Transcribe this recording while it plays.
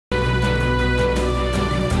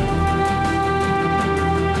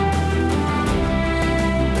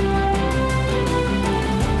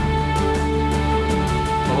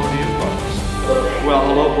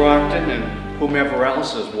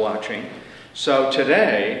else is watching. So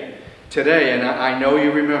today, and I know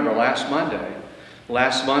you remember last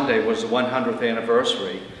Monday was the 100th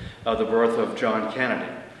anniversary of the birth of John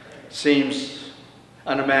Kennedy. Seems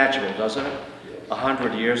unimaginable, doesn't it?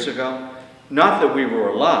 100 years ago. Not that we were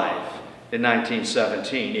alive in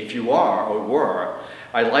 1917. If you are or were,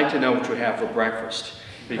 I'd like to know what you have for breakfast,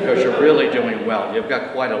 because you're really doing well. You've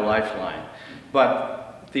got quite a lifeline.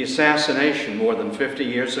 But the assassination more than 50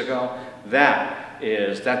 years ago,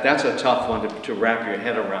 that's a tough one to wrap your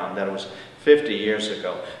head around, that it was 50 years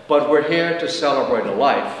ago. But we're here to celebrate a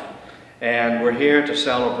life, and we're here to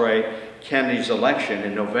celebrate Kennedy's election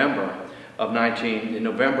in November of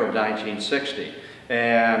 1960.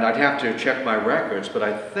 And I'd have to check my records, but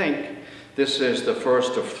I think this is the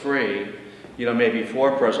first of three, maybe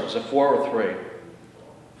four presidents. Is it 4 or 3?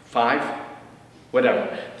 5?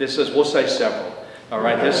 Whatever. This is, we'll say several. All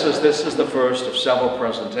right, this is the first of several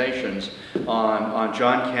presentations on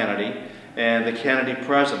John Kennedy and the Kennedy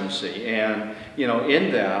presidency. And,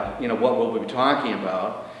 in that, what we'll be talking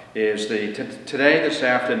about is today, this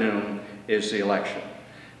afternoon, is the election.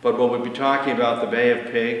 But we'll be talking about the Bay of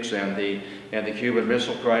Pigs and the Cuban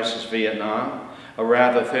Missile Crisis, Vietnam, a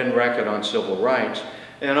rather thin record on civil rights.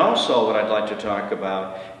 And also what I'd like to talk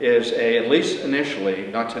about is at least initially,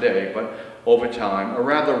 not today, but over time, a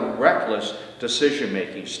rather reckless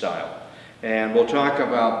decision-making style. And we'll talk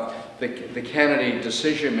about the Kennedy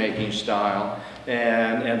decision-making style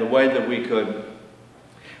and the way that we could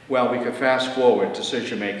fast forward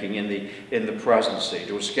decision-making in the presidency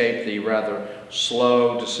to escape the rather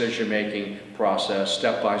slow decision-making process,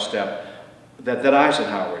 step by step, that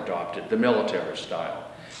Eisenhower adopted, the military style.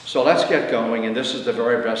 So let's get going, and this is the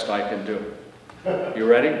very best I can do. You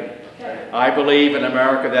ready? I believe in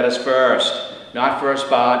America that is first, not first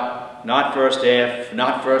but, not first if,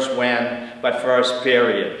 not first when, but first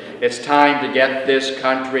period. It's time to get this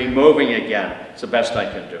country moving again. It's the best I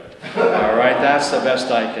can do. All right, that's the best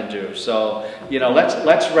I can do. So,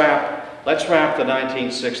 let's wrap the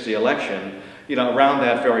 1960 election, around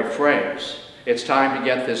that very phrase. It's time to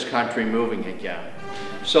get this country moving again.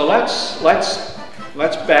 So let's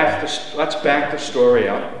back the story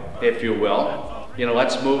up, if you will.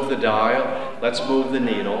 Let's move the dial. Let's move the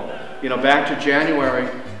needle. Back to January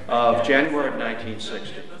of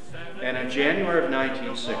 1960. And in January of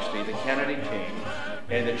 1960, the Kennedy team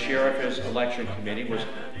and the chair of his election committee was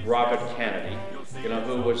Robert Kennedy,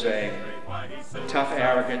 who was a tough,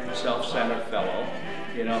 arrogant, self-centered fellow,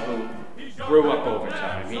 who grew up over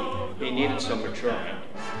time. He needed some maturing.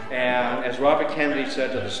 And as Robert Kennedy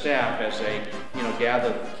said to the staff as they,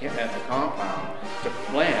 gathered at the compound to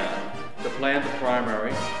plan the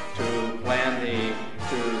primary, to plan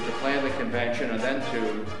the convention, and then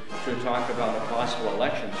to talk about a possible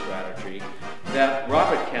election strategy, that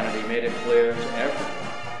Robert Kennedy made it clear to everyone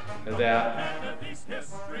that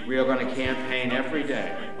we are going to campaign every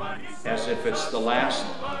day as if it's the last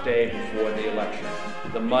day before the election,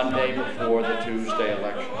 the Monday before the Tuesday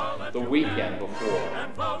election, the weekend before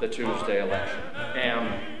the Tuesday election.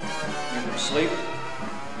 And you can sleep,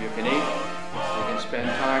 you can eat, you can spend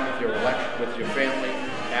time with your family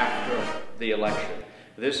after the election.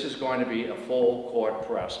 This is going to be a full court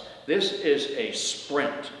press. This is a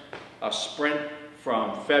sprint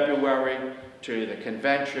from February to the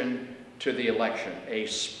convention to the election, a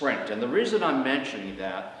sprint. And the reason I'm mentioning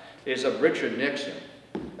that is of Richard Nixon.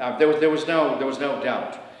 There was no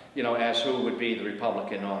doubt, as who would be the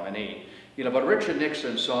Republican nominee. But Richard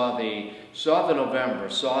Nixon saw the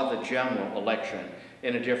general election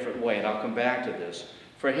in a different way, and I'll come back to this.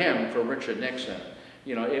 For him, for Richard Nixon,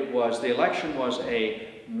 the election was a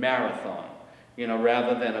marathon,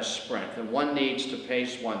 rather than a sprint. And one needs to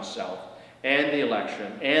pace oneself and the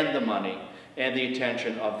election and the money and the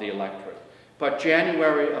attention of the electorate. But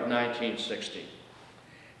January of 1960,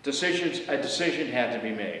 a decision had to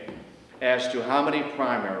be made as to how many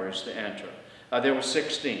primaries to enter. There were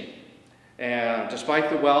 16. And despite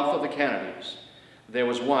the wealth of the Kennedys, there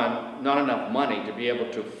was not enough money to be able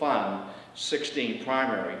to fund 16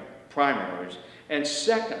 primaries. And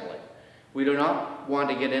secondly, we do not want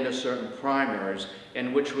to get into certain primaries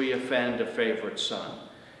in which we offend a favorite son.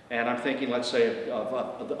 And I'm thinking, let's say,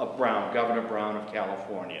 of Brown, Governor Brown of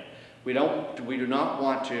California. We do not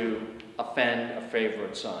want to offend a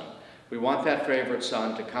favorite son. We want that favorite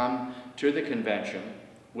son to come to the convention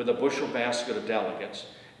with a bushel basket of delegates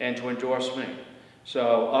and to endorse me.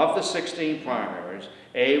 So of the 16 primaries,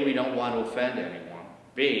 A, we don't want to offend anyone.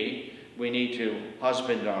 B, we need to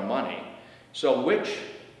husband our money. So which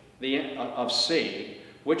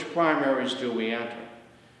primaries do we enter?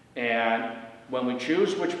 And when we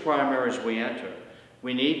choose which primaries we enter,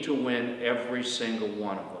 We need to win every single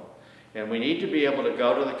one of them. And we need to be able to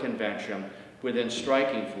go to the convention within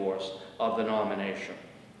striking force of the nomination.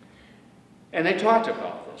 And they talked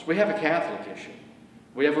about this. We have a Catholic issue.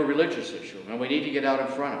 We have a religious issue, and we need to get out in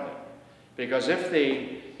front of it. Because if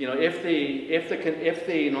the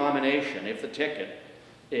nomination, if the ticket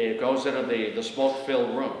goes into the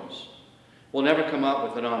smoke-filled rooms, we'll never come up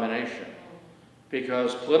with the nomination.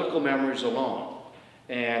 Because political memories are long.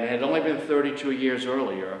 And it had only been 32 years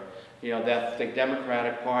earlier, that the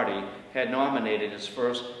Democratic Party had nominated its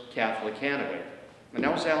first Catholic candidate. And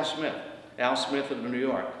that was Al Smith of New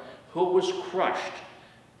York, who was crushed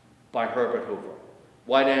by Herbert Hoover,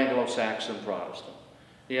 white Anglo-Saxon Protestant.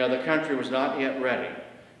 The country was not yet ready,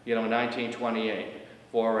 in 1928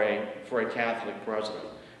 for a Catholic president.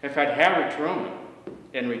 In fact, Harry Truman,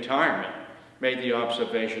 in retirement, made the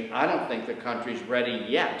observation, I don't think the country's ready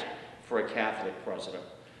yet for a Catholic president.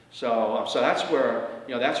 So that's where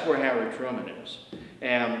Harry Truman is.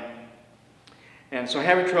 And so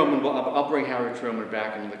Harry Truman, I'll bring Harry Truman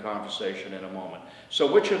back into the conversation in a moment.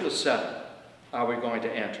 So which of the 7 are we going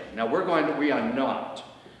to enter? Now we are not,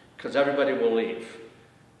 because everybody will leave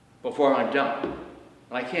before I'm done.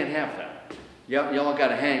 And I can't have that. Y'all got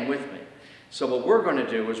to hang with me. So what we're going to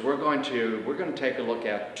do is we're going to take a look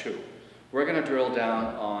at 2. We're going to drill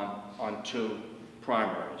down on 2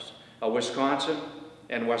 primaries, Wisconsin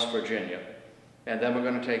and West Virginia. And then we're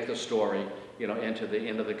going to take the story, into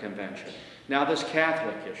the convention. Now this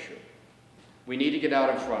Catholic issue, we need to get out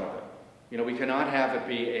in front of it. We cannot have it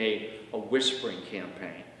be a whispering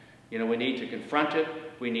campaign. We need to confront it,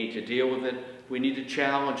 we need to deal with it, we need to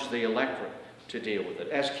challenge the electorate to deal with it.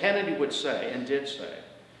 As Kennedy would say, and did say,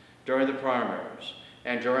 during the primaries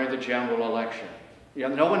and during the general election,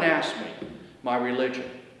 no one asked me my religion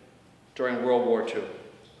during World War II.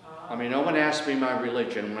 No one asked me my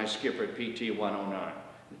religion when I skipped at PT 109.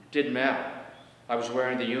 It didn't matter. I was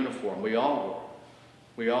wearing the uniform. We all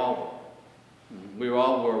were. We all were. We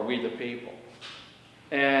all were, we the people.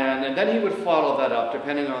 And then he would follow that up,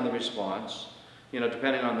 depending on the response,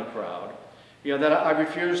 depending on the crowd, that I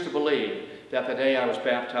refused to believe that the day I was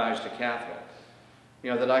baptized a Catholic,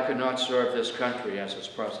 that I could not serve this country as its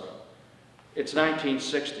president. It's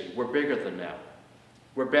 1960. We're bigger than that.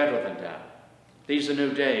 We're better than that. These are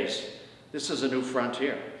new days. This is a new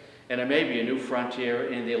frontier. And it may be a new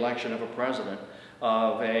frontier in the election of a president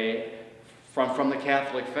from the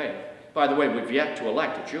Catholic faith. By the way, we've yet to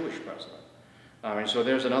elect a Jewish president. So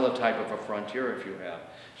there's another type of a frontier, if you have.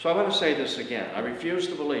 So I want to say this again. I refuse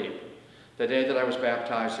to believe the day that I was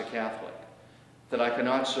baptized a Catholic that I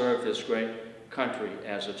cannot serve this great country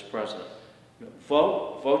as its president.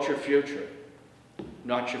 Vote your future,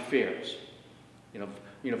 not your fears.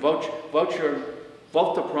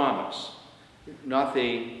 Vote the promise, not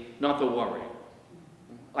the worry.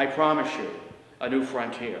 I promise you a new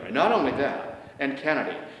frontier. And not only that, and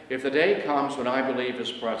Kennedy, if the day comes when I believe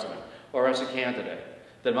as president or as a candidate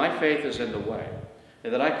that my faith is in the way,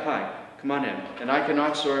 and that come on in, and I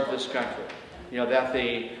cannot serve this country, that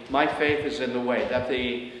my faith is in the way, that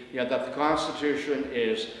the Constitution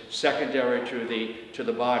is secondary to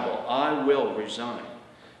the Bible, I will resign.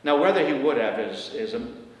 Now, whether he would have is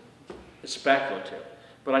speculative,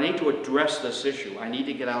 but I need to address this issue. I need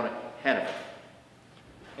to get out ahead of it.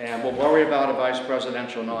 And we'll worry about a vice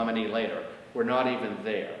presidential nominee later. We're not even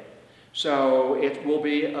there. So it will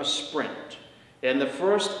be a sprint. And the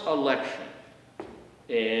first election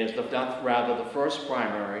is, the first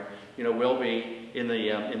primary, will be in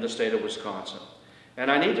the state of Wisconsin.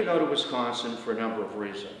 And I need to go to Wisconsin for a number of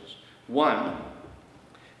reasons. One,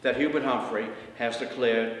 that Hubert Humphrey has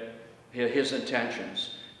declared his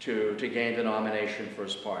intentions to gain the nomination for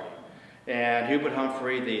his party. And Hubert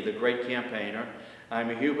Humphrey, the great campaigner,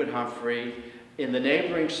 Hubert Humphrey in the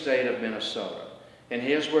neighboring state of Minnesota. And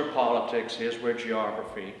here's where politics, here's where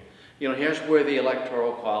geography, here's where the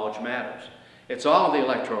Electoral College matters. It's all the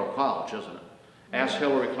Electoral College, isn't it? Ask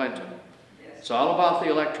Hillary Clinton. It's all about the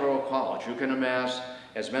Electoral College. You can amass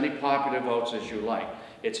as many popular votes as you like.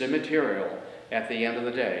 It's immaterial at the end of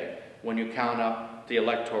the day when you count up the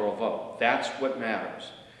electoral vote. That's what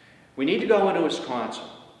matters. We need to go into Wisconsin.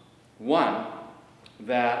 One,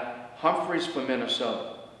 that Humphrey's from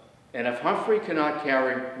Minnesota. And if Humphrey cannot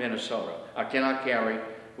carry Minnesota, or cannot carry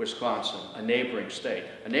Wisconsin, a neighboring state,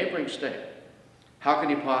 how can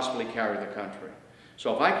he possibly carry the country?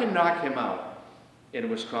 So if I can knock him out in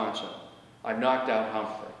Wisconsin, I've knocked out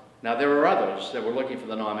Humphrey. Now there are others that were looking for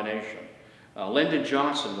the nomination. Lyndon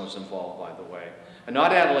Johnson was involved, by the way, and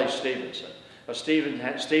not Adlai Stevenson.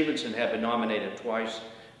 Stevenson had been nominated twice,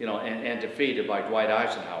 and defeated by Dwight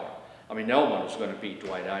Eisenhower. No one was going to beat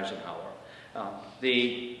Dwight Eisenhower.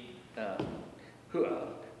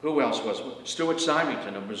 Who else was? Stuart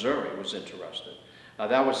Symington of Missouri was interested.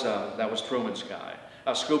 That was Truman's guy.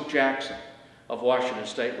 Scoop Jackson of Washington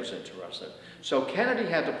State was interested. So Kennedy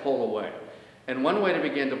had to pull away. And one way to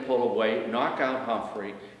begin to pull away, knock out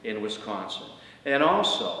Humphrey in Wisconsin. And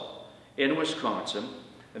also, in Wisconsin,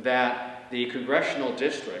 that the congressional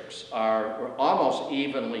districts were almost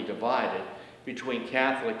evenly divided between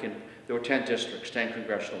Catholic and, there were 10 districts, 10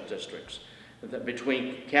 congressional districts,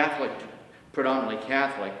 between Catholic, predominantly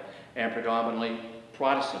Catholic, and predominantly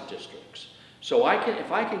Protestant districts. So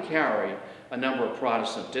if I can carry a number of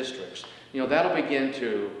Protestant districts, that'll begin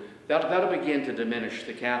to diminish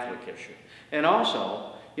the Catholic issue. And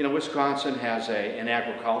also, Wisconsin has an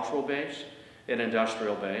agricultural base, an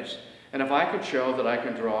industrial base, and if I could show that I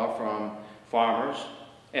can draw from farmers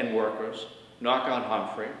and workers, knock out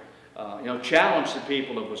Humphrey, challenge the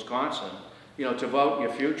people of Wisconsin, to vote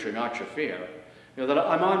your future, not your fear, that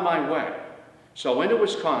I'm on my way. So into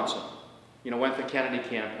Wisconsin, went the Kennedy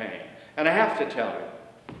campaign. And I have to tell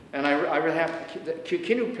you, and I really have to,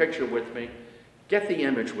 can you picture with me, get the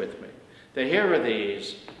image with me, that here are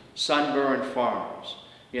these sunburned farmers,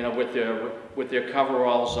 with their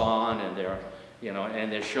coveralls on and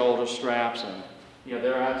their shoulder straps, and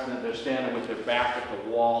they're standing with their back at the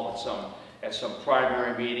wall at some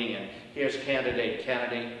primary meeting, and here's candidate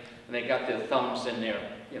Kennedy, and they got their thumbs in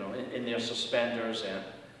their suspenders, and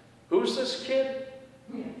who's this kid?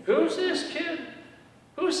 Who's this kid?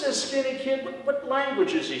 Who's this skinny kid? What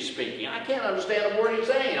language is he speaking? I can't understand a word he's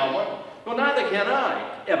saying, Elmer. Well, neither can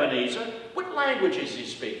I, Ebenezer. What language is he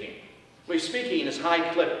speaking? Well, he's speaking in his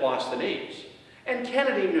high-clipped Bostonese. And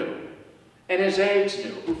Kennedy knew, and his aides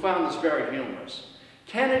knew, who found this very humorous.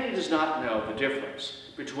 Kennedy does not know the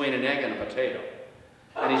difference between an egg and a potato.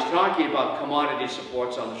 And he's talking about commodity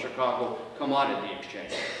supports on the Chicago Commodity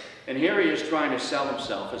Exchange. And here he is trying to sell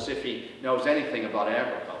himself as if he knows anything about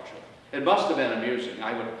agriculture. It must have been amusing,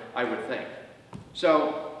 I would think.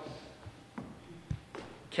 So,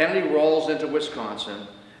 Kennedy rolls into Wisconsin,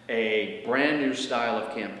 a brand new style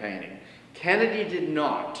of campaigning. Kennedy did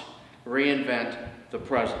not reinvent the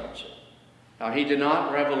presidency. Now, he did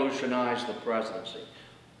not revolutionize the presidency.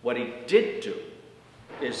 What he did do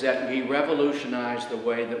is that he revolutionized the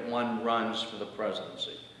way that one runs for the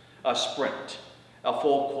presidency. A sprint, a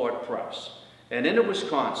full court press. And into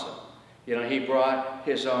Wisconsin, he brought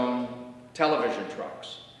his own television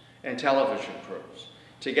trucks and television crews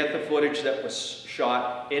to get the footage that was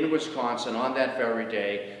shot in Wisconsin on that very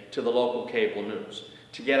day to the local cable news,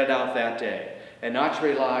 to get it out that day, and not to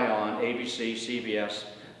rely on ABC, CBS,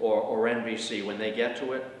 or NBC when they get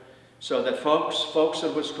to it, so that folks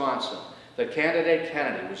in Wisconsin, that candidate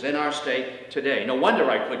Kennedy was in our state today. No wonder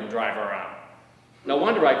I couldn't drive around. No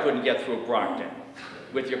wonder I couldn't get through Brockton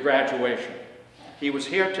with your graduation. He was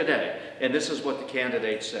here today, and this is what the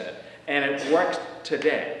candidate said. And it works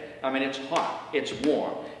today. I mean, it's hot, it's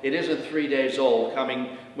warm. It isn't 3 days old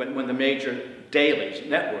coming when the major dailies,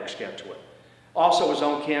 networks get to it. Also his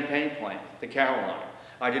own campaign plan, the Caroline.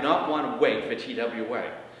 I did not want to wait for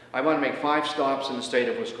TWA. I want to make 5 stops in the state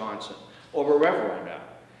of Wisconsin, or wherever I'm at.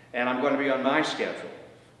 And I'm going to be on my schedule,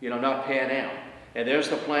 not Pan Am. And there's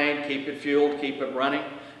the plane, keep it fueled, keep it running.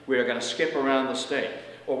 We are going to skip around the state.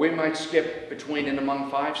 Or we might skip between and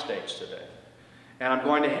among 5 states today. And I'm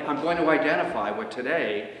going to identify what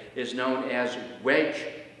today is known as wedge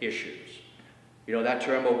issues. That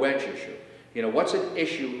term, a wedge issue. What's an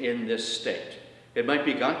issue in this state? It might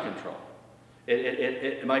be gun control.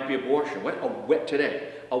 It might be abortion. Today,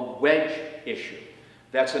 a wedge issue.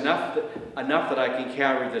 That's enough that I can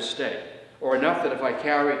carry this state, or enough that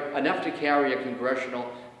enough to carry a congressional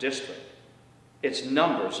district. It's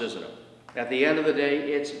numbers, isn't it? At the end of the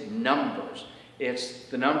day, it's numbers. It's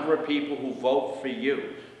the number of people who vote for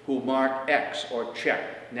you, who mark X or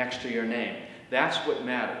check next to your name. That's what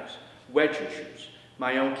matters. Wedge issues.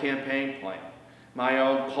 My own campaign plan. My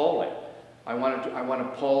own polling. I want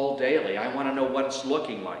to poll daily. I want to know what it's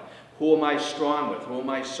looking like. Who am I strong with? Who am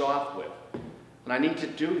I soft with? And I need to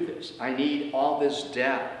do this. I need all this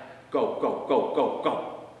data. Go, go, go, go,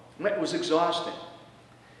 go. It was exhausting.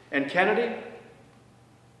 And Kennedy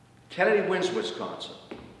wins Wisconsin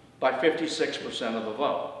by 56% of the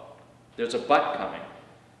vote. There's a but coming.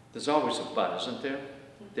 There's always a but, isn't there?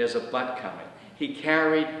 There's a but coming. He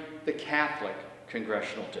carried the Catholic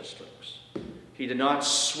congressional districts. He did not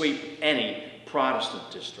sweep any Protestant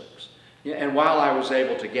districts. And while I was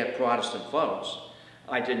able to get Protestant votes,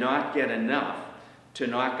 I did not get enough to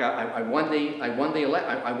knock out. I won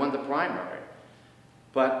the primary,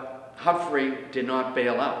 but Humphrey did not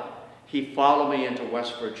bail out. He followed me into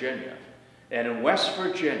West Virginia. And in West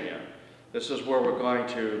Virginia, This is where we're going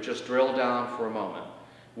to just drill down for a moment.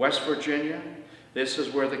 West Virginia, this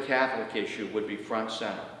is where the Catholic issue would be front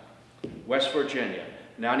center. West Virginia,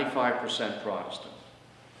 95% Protestant.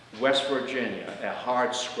 West Virginia, a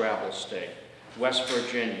hard scrabble state. West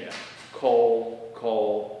Virginia, coal,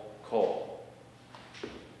 coal, coal.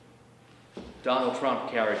 Donald Trump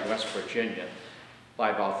carried West Virginia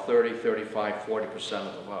by about 30, 35, 40%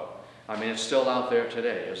 of the vote. I mean, it's still out there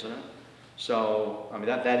today, isn't it? So, I mean,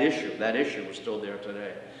 that issue is still there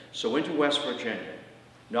today. So into West Virginia,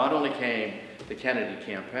 not only came the Kennedy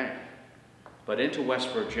campaign, but into West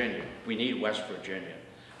Virginia, we need West Virginia.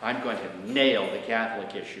 I'm going to nail the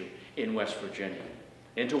Catholic issue in West Virginia.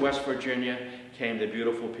 Into West Virginia came the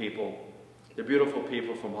beautiful people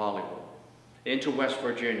from Hollywood. Into West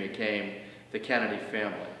Virginia came the Kennedy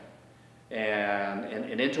family.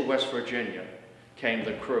 And into West Virginia came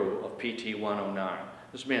the crew of PT 109.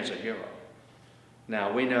 This man's a hero.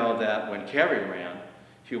 Now, we know that when Kerry ran,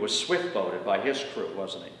 he was swift-boated by his crew,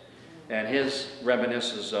 wasn't he? And his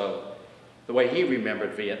reminiscences of the way he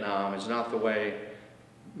remembered Vietnam is not the way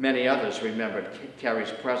many others remembered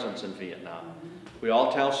Kerry's presence in Vietnam. We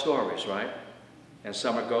all tell stories, right? And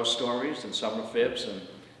some are ghost stories, and some are fibs, and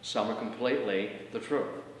some are completely the truth.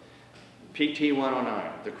 PT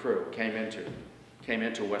 109, the crew, came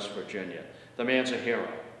into West Virginia. The man's a hero.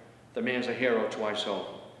 The man's a hero twice over.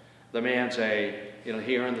 The man's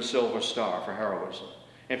he earned the Silver Star for heroism.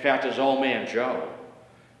 In fact, his old man, Joe,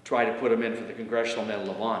 tried to put him in for the Congressional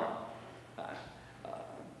Medal of Honor.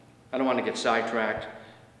 I don't want to get sidetracked,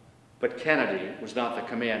 but Kennedy was not the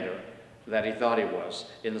commander that he thought he was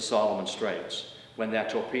in the Solomon Straits when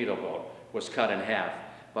that torpedo boat was cut in half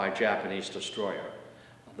by a Japanese destroyer.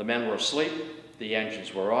 The men were asleep, the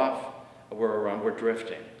engines were off, we're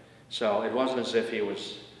drifting. So it wasn't as if he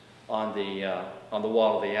was on the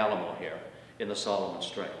wall of the Alamo here in the Solomon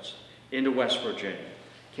Straits. Into West Virginia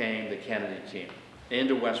came the Kennedy team.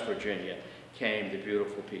 Into West Virginia came the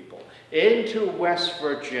beautiful people. Into West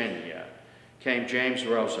Virginia came James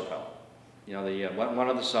Roosevelt, you know, one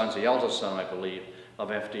of the sons, the eldest son, I believe, of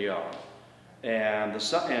FDR. And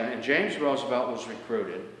James Roosevelt was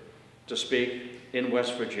recruited to speak in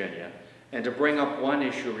West Virginia and to bring up one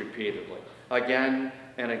issue repeatedly, again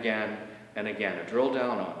and again and again, to drill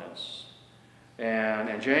down on this.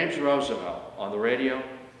 And James Roosevelt, on the radio,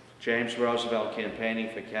 James Roosevelt campaigning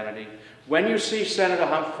for Kennedy. When you see Senator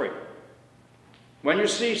Humphrey, will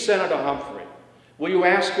you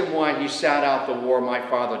ask him why he sat out the war my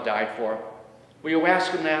father died for? Will you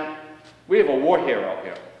ask him that? We have a war hero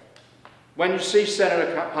here. When you see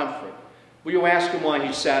Senator Humphrey, will you ask him why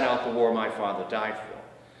he sat out the war my father died for?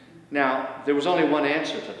 Now, there was only one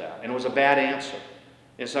answer to that, and it was a bad answer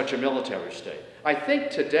in such a military state. I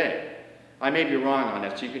think today, I may be wrong on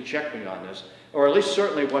this, you can check me on this, or at least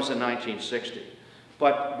certainly it was in 1960,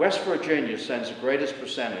 but West Virginia sends the greatest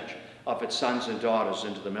percentage of its sons and daughters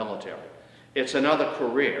into the military. It's another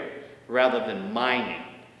career rather than mining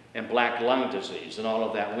and black lung disease and all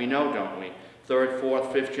of that. We know, don't we? Third,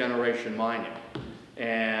 fourth, fifth generation mining.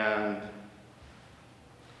 And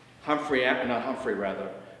Humphrey did not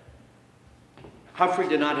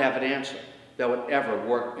have an answer that would ever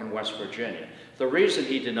work in West Virginia. The reason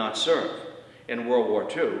he did not serve in World War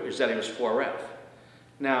II is that he was 4F.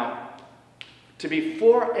 Now, to be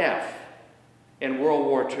 4F in World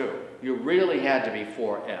War II, you really had to be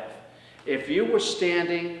 4F. If you were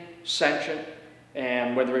standing sentient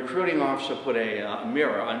and when the recruiting officer put a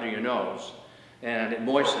mirror under your nose and it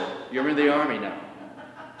moistened, you're in the Army now.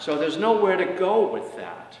 So there's nowhere to go with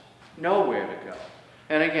that. Nowhere to go.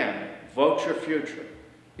 And again, vote your future,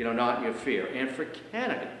 not your fear. And for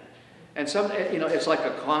Kennedy, and it's like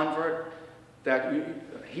a convert that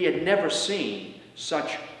he had never seen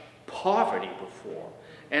such poverty before.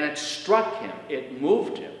 And it struck him, it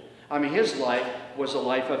moved him. I mean, his life was a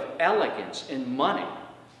life of elegance and money.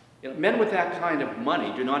 Men with that kind of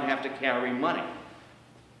money do not have to carry money.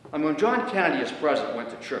 I mean, when John Kennedy as president went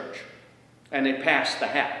to church and they passed the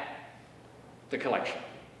hat, the collection.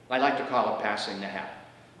 I like to call it passing the hat.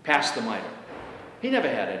 Pass the miter. He never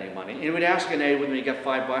had any money. And he would ask an aide with me, you got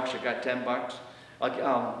 $5, you got $10?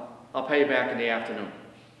 I'll pay you back in the afternoon.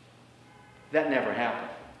 That never happened.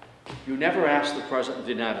 You never ask the President of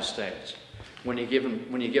the United States, when you give him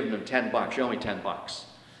 $10, you owe me $10.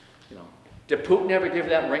 Did Putin ever give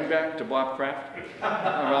that ring back to Bob Kraft?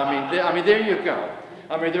 I mean, there you go.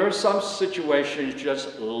 I mean, there are some situations,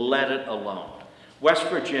 just let it alone. West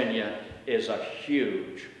Virginia is a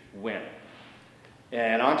huge win.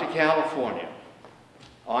 And on to California.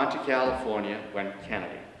 On to California went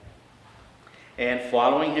Kennedy. And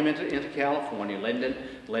following him into California,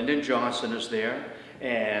 Lyndon Johnson is there.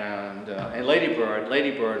 And Lady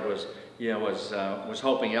Bird was, was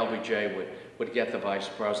hoping LBJ would get the vice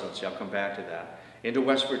presidency. I'll come back to that. Into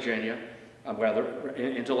West Virginia,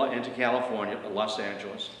 into California, Los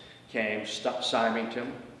Angeles, came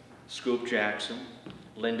Symington, Scoop Jackson,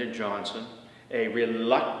 Lyndon Johnson, a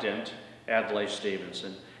reluctant Adlai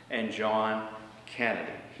Stevenson, and John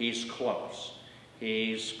Kennedy. He's close.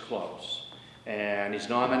 He's close. And he's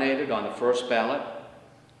nominated on the first ballot.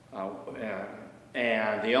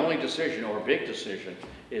 And the only decision, or big decision,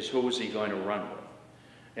 is who is he going to run with.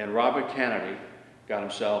 And Robert Kennedy got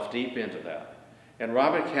himself deep into that. And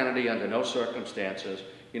Robert Kennedy, under no circumstances,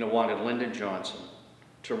 wanted Lyndon Johnson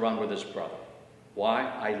to run with his brother. Why?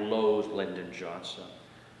 I loathe Lyndon Johnson.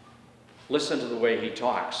 Listen to the way he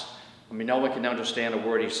talks. I mean, no one can understand a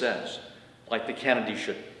word he says, like the Kennedy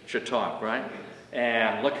should talk, right?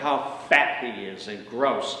 And look how fat he is, and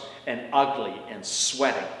gross, and ugly, and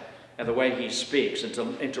sweating, and the way he speaks, and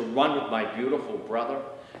to run with my beautiful brother,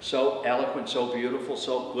 so eloquent, so beautiful,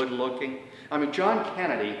 so good looking. I mean, John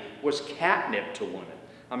Kennedy was catnip to women.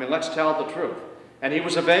 I mean, let's tell the truth. And he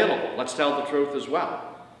was available. Let's tell the truth as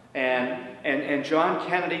well. And John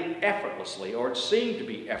Kennedy effortlessly, or it seemed to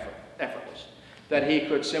be effortless, that he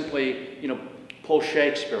could simply, pull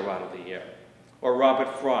Shakespeare out of the air, or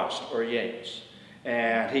Robert Frost, or Yeats.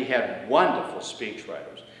 And he had wonderful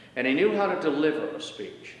speechwriters. And he knew how to deliver a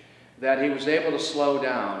speech, that he was able to slow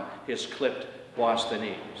down his clipped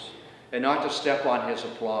Bostonese, and not to step on his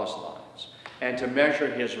applause lines, and to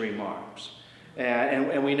measure his remarks.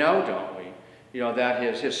 And we know, don't we,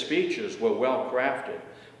 that his speeches were well crafted,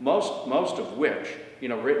 most of which,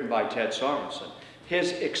 written by Ted Sorensen.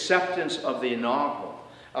 His acceptance of the inaugural,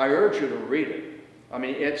 I urge you to read it. I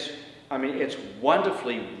mean, it's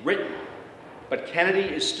wonderfully written, but Kennedy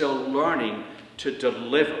is still learning to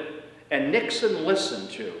deliver. And Nixon listened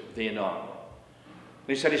to the inaugural.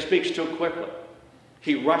 And he said he speaks too quickly.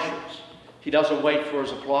 He rushes. He doesn't wait for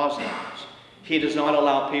his applause lines. He does not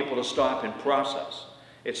allow people to stop and process.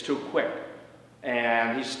 It's too quick.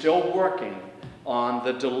 And he's still working on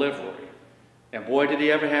the delivery. And boy, did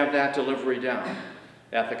he ever have that delivery down.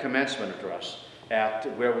 At the commencement address,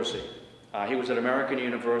 where was he? He was at American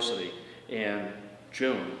University in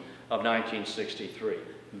June of 1963.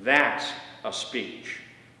 That's a speech.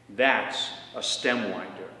 That's a stem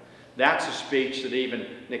winder. That's a speech that even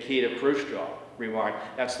Nikita Khrushchev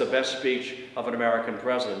remarked, that's the best speech of an American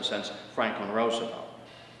president since Franklin Roosevelt.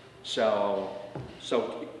 So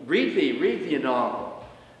read the inaugural,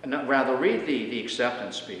 rather read the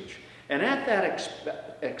acceptance speech. And at that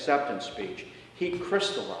acceptance speech, he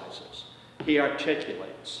crystallizes, he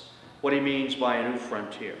articulates what he means by a new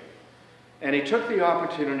frontier. And he took the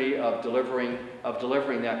opportunity of delivering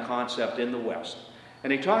that concept in the West.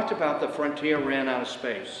 And he talked about the frontier ran out of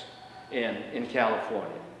space in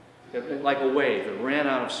California, like a wave that ran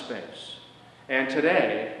out of space. And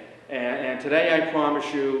today I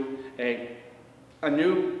promise you a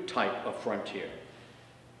new type of frontier.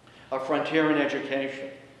 A frontier in education,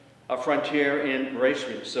 a frontier in race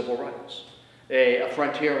and civil rights, a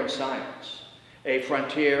frontier in science, a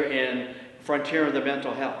frontier in the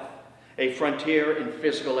mental health, a frontier in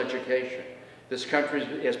physical education. This country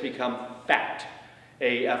has become fat.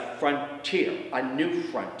 A frontier, a new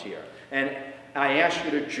frontier. And I ask you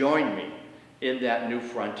to join me in that new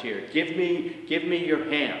frontier. Give me your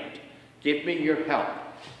hand. Give me your help.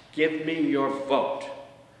 Give me your vote.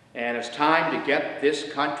 And it's time to get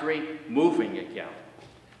this country moving again.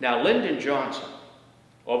 Now, Lyndon Johnson,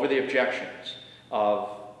 over the objections of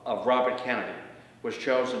Robert Kennedy, was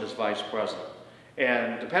chosen as vice president.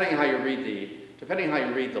 And depending how you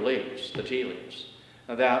read the leaves, the tea leaves,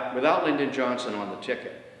 that without Lyndon Johnson on the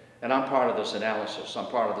ticket, and I'm part of this analysis, I'm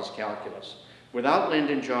part of this calculus, without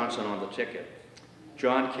Lyndon Johnson on the ticket,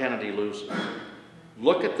 John Kennedy loses.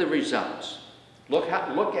 Look at the results. Look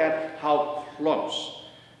at how close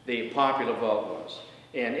the popular vote was.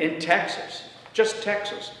 And in Texas, just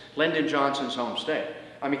Texas, Lyndon Johnson's home state.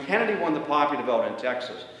 I mean, Kennedy won the popular vote in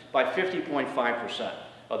Texas by 50.5%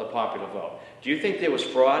 of the popular vote. Do you think there was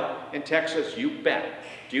fraud in Texas? You bet.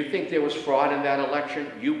 Do you think there was fraud in that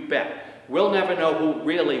election? You bet. We'll never know who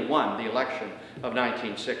really won the election of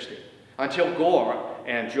 1960. Until Gore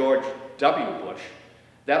and George W. Bush,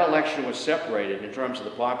 that election was separated in terms of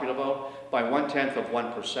the popular vote by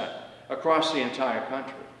 1/10% across the entire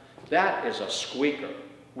country. That is a squeaker.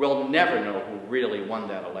 We'll never know who really won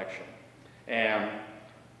that election. And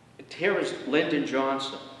here is Lyndon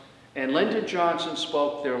Johnson. And Lyndon Johnson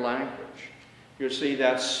spoke their language. You see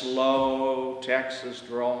that slow Texas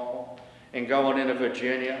drawl, and going into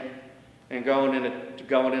Virginia, and going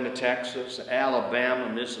into Texas, Alabama,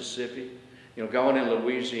 Mississippi, you know, going in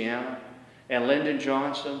Louisiana, and Lyndon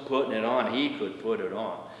Johnson putting it on. He could put it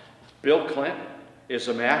on. Bill Clinton is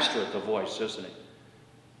a master at the voice, isn't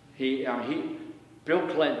he? Bill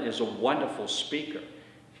Clinton is a wonderful speaker.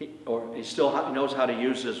 He still knows how to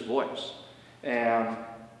use his voice. And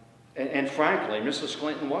frankly, Mrs.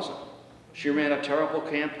 Clinton wasn't. She ran a terrible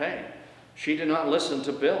campaign. She did not listen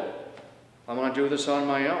to Bill. I'm going to do this on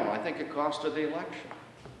my own. I think it cost her the election.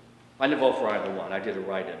 I didn't vote for either one. I did a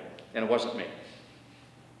write-in, and it wasn't me.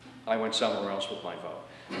 I went somewhere else with my vote.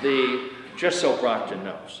 Just so Brockton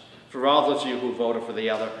knows, for all those of you who voted for the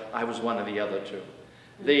other, I was one of the other two.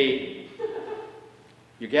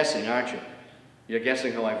 You're guessing, aren't you? You're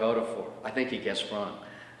guessing who I voted for. I think he guessed wrong.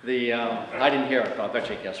 I didn't hear it, but I bet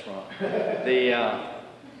you guessed wrong.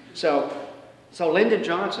 So Lyndon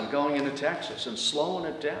Johnson going into Texas and slowing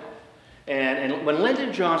it down. And when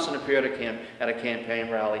Lyndon Johnson appeared at a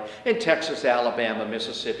campaign rally in Texas, Alabama,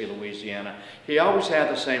 Mississippi, Louisiana, he always had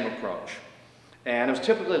the same approach. And it was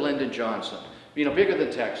typically Lyndon Johnson, you know, bigger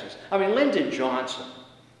than Texas. I mean, Lyndon Johnson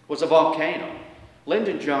was a volcano.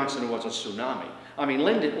 Lyndon Johnson was a tsunami. I mean,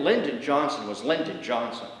 Lyndon Johnson was Lyndon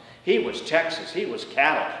Johnson. He was Texas, he was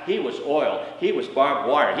cattle, he was oil, he was barbed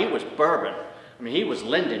wire, he was bourbon. I mean, he was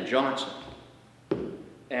Lyndon Johnson.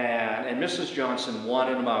 And Mrs. Johnson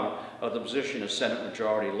wanted him out of the position of Senate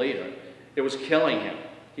Majority Leader. It was killing him.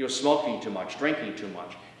 He was smoking too much, drinking too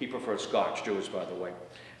much. He preferred Scotch, Jewish, by the way.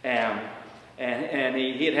 And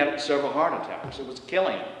he had had several heart attacks. It was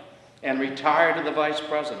killing him. And retired to the vice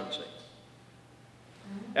presidency.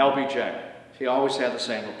 LBJ, he always had the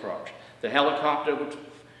same approach. The helicopter would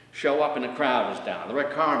show up and the crowd is down. The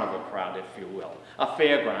Red Carnival crowd, if you will. A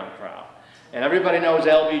fairground crowd. And everybody knows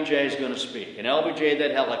LBJ is going to speak. And LBJ,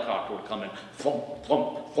 that helicopter would come in, thump,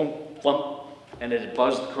 thump, thump, thump, and it'd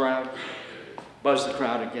buzz the crowd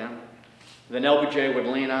again. Then LBJ would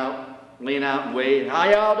lean out and wave, how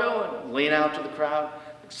y'all doing? Lean out to the crowd.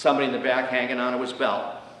 Somebody in the back hanging onto his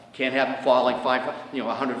belt. Can't have him falling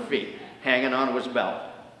 100 feet, hanging onto his belt.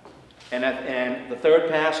 And the third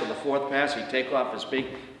pass or the fourth pass, he'd take off his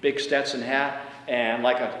big Stetson hat, and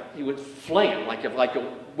he would fling it like a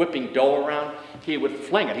whipping dough around. He would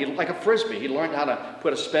fling it, like a frisbee. He learned how to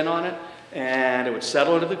put a spin on it, and it would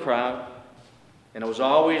settle into the crowd. And it was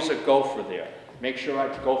always a gopher there. Make sure I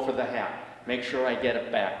go for the hat. Make sure I get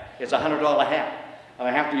it back. It's a $100 hat, and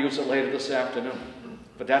I have to use it later this afternoon.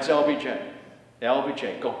 But that's LBJ.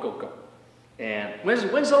 LBJ, go, go, go. And when's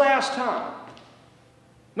the last time?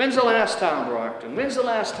 When's the last time, Brockton? When's the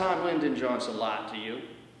last time Lyndon Johnson lied to you?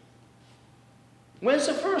 When's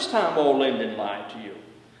the first time old Lyndon lied to you?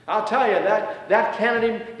 I'll tell you, that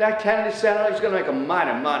Kennedy senator, he's going to make a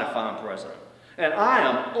mighty, mighty fine president. And I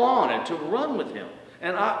am honored to run with him.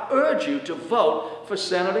 And I urge you to vote for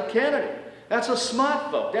Senator Kennedy. That's a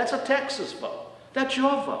smart vote. That's a Texas vote. That's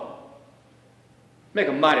your vote. Make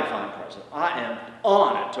a mighty fine president. I am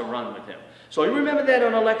honored to run with him. So you remember that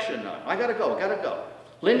on election night. I got to go, got to go.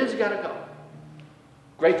 Lyndon's got to go.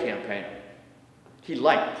 Great campaigner. He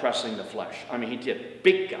liked pressing the flesh. I mean, he did.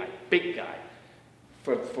 Big guy, big guy.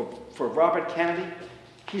 For Robert Kennedy,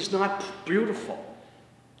 he's not beautiful.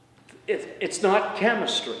 It's not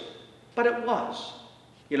chemistry, but it was.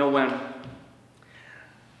 You know,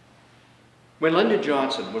 when Lyndon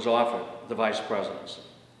Johnson was offered the vice presidency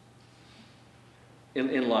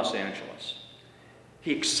in Los Angeles,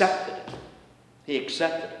 he accepted it. He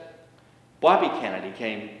accepted it. Bobby Kennedy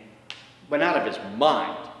went out of his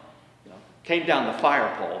mind, you know, came down the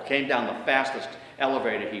fire pole, came down the fastest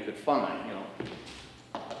elevator he could find, you know.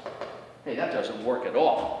 Hey, that doesn't work at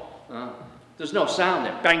all. There's no sound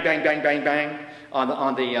there. Bang, bang, bang, bang, bang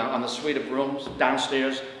on the suite of rooms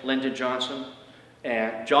downstairs. Lyndon Johnson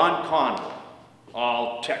and John Conley,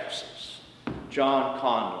 all Texas. John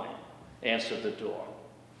Conley answered the door.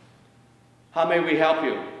 How may we help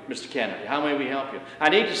you, Mr. Kennedy? How may we help you? I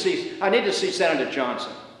need to see Senator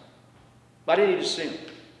Johnson. Why did he need to see him?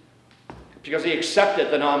 Because he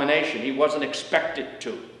accepted the nomination. He wasn't expected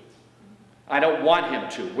to. I don't want him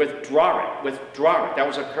to. Withdraw it. Withdraw it. That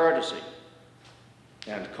was a courtesy.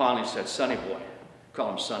 And Conley said, Sonny boy.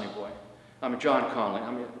 Call him Sonny boy. I'm John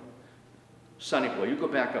Conley. Sonny boy, you go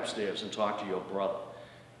back upstairs and talk to your brother.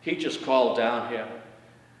 He just called down here.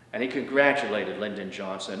 And he congratulated Lyndon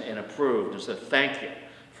Johnson and approved and said, thank you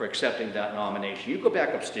for accepting that nomination. You go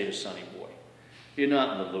back upstairs, Sonny boy. You're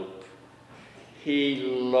not in the loop. He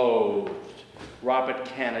loathed, Robert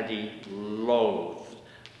Kennedy loathed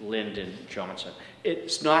Lyndon Johnson.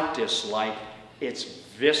 It's not dislike, it's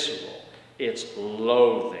visceral. It's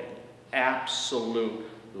loathing, absolute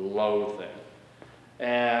loathing.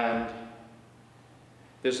 And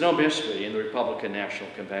there's no mystery in the Republican National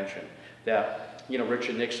Convention that, you know,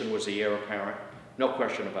 Richard Nixon was the heir apparent. No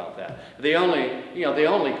question about that. The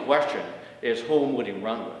only question is whom would he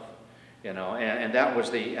run with, you know, and that was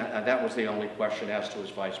the only question as to his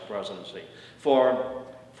vice presidency. For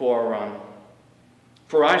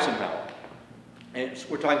Eisenhower, and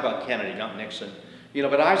we're talking about Kennedy, not Nixon, you know,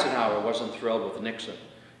 but Eisenhower wasn't thrilled with Nixon,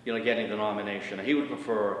 you know, getting the nomination. He would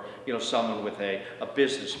prefer, you know, someone with a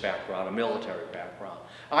business background, a military background.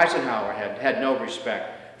 Eisenhower had no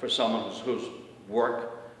respect for someone whose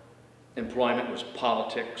work, employment was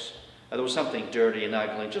politics. There was something dirty and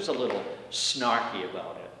ugly, just a little snarky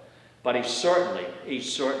about it. But he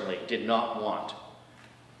certainly did not want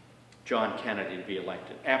John Kennedy to be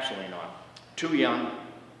elected. Absolutely not. Too young,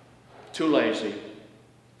 too lazy,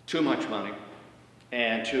 too much money,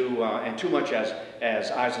 and too much,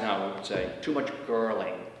 as Eisenhower would say, too much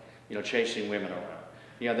girling, you know, chasing women around.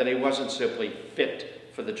 You know, that he wasn't simply fit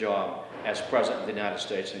for the job as President of the United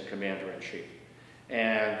States and Commander-in-Chief.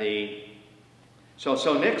 And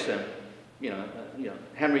so Nixon, you know,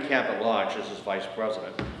 Henry Cabot Lodge is his vice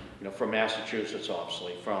president, you know, from Massachusetts,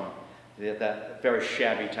 obviously, from that very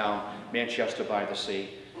shabby town, Manchester by the Sea,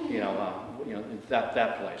 you know,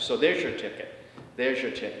 that place. So there's your ticket. There's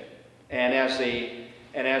your ticket. And as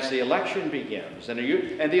the election begins, and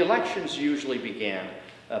the elections usually began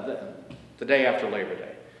the day after Labor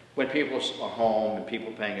Day, when people are home and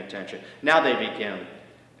people paying attention. Now they begin.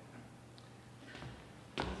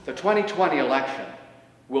 The 2020 election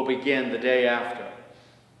will begin the day after,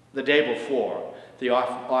 the day before the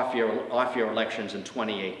off-year elections in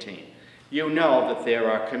 2018. You know that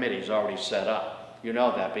there are committees already set up. You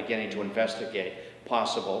know that, beginning to investigate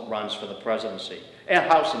possible runs for the presidency, and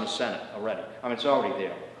House and the Senate already. I mean, it's already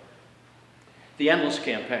there. The endless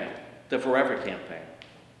campaign, the forever campaign.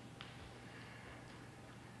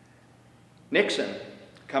 Nixon,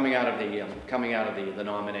 coming out of the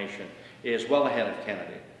nomination, is well ahead of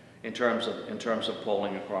Kennedy in terms of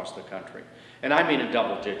polling across the country. And I mean in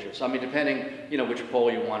double digits. I mean, depending, you know, which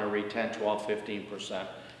poll you want to read, 10, 12, 15%,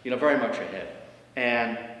 you know, very much ahead.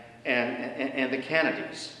 And the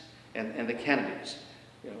Kennedys, and the Kennedys,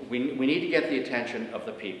 you know, we need to get the attention of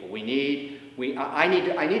the people. I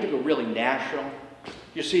need to go really national.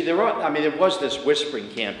 You see, there was this whispering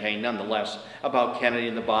campaign, nonetheless, about Kennedy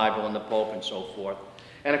and the Bible and the Pope and so forth.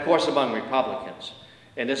 And of course, among Republicans.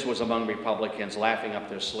 And this was among Republicans laughing up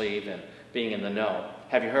their sleeve and being in the know.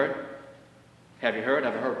 Have you heard? Have you heard?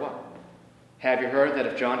 Have you heard what? Have you heard that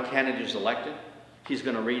if John Kennedy is elected, he's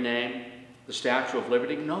going to rename the Statue of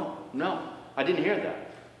Liberty? No, no, I didn't hear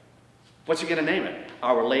that. What's he going to name it?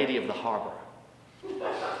 Our Lady of the Harbor.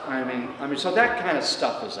 I mean, so that kind of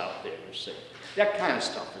stuff is out there, you see. That kind of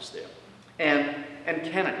stuff is there. And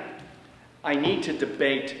Kennedy, I need to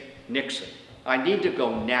debate Nixon. I need to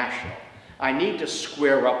go national. I need to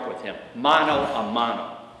square up with him, mano a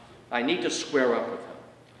mano. I need to square up with him.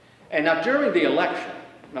 And now during the election,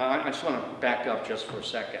 now I just want to back up just for a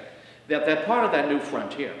second, that part of that new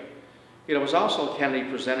frontier, you know, was also Kennedy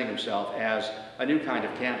presenting himself as a new kind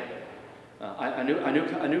of candidate,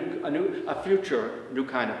 a future new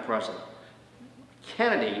kind of president.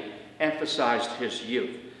 Kennedy emphasized his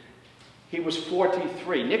youth. He was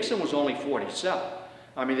 43. Nixon was only 47.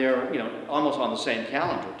 I mean, they're, you know, almost on the same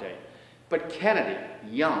calendar date. But Kennedy,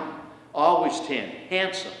 young, always tan,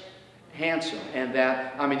 handsome, and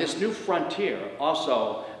that, I mean, this new frontier,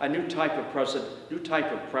 also a new type of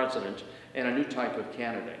president, and a new type of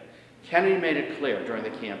candidate. Kennedy made it clear during the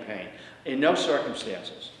campaign, in no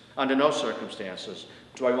circumstances, under no circumstances,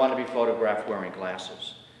 do I want to be photographed wearing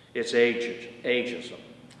glasses. It's ageism.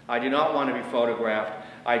 I do not want to be photographed.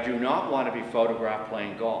 I do not want to be photographed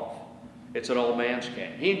playing golf. It's an old man's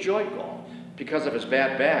game. He enjoyed golf. Because of his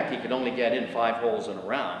bad back, he could only get in 5 holes in a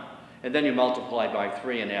round. And then you multiply by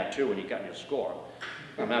 3 and add 2 and you got your score.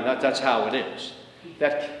 I mean, that's how it is.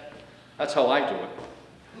 That's how I do it.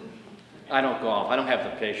 I don't golf. I don't have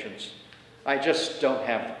the patience. I just don't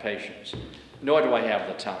have the patience. Nor do I have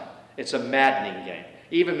the time. It's a maddening game.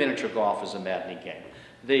 Even miniature golf is a maddening game.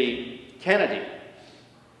 The Kennedy,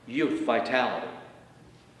 youth, vitality,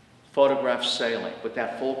 photographed sailing with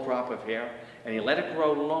that full crop of hair, and he let it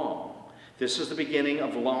grow long. This is the beginning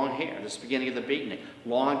of long hair. This is the beginning of the beginning,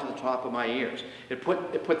 long to the top of my ears. It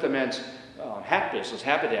put the men's hat business,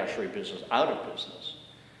 haberdashery business, out of business.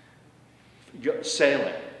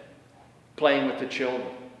 Sailing, playing with the children,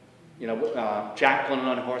 you know, Jacqueline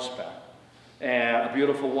on horseback, and a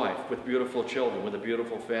beautiful wife with beautiful children, with a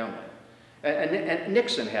beautiful family. And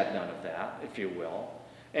Nixon had none of that, if you will.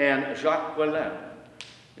 And Jacques Boulin,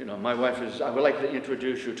 you know, my wife is, I would like to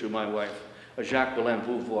introduce you to my wife, Jacques Boulin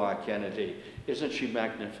Beauvoir Kennedy. Isn't she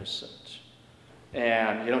magnificent?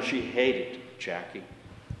 And, you know, she hated Jackie.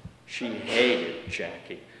 She hated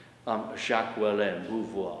Jackie. Jacqueline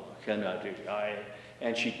Beauvoir,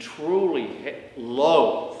 and she truly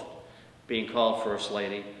loathed being called First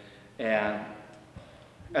Lady. And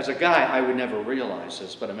as a guy, I would never realize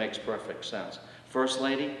this, but it makes perfect sense. First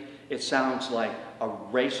Lady, it sounds like a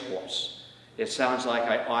racehorse. It sounds like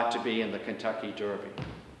I ought to be in the Kentucky Derby.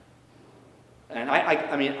 And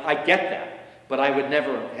I mean, I get that, but I would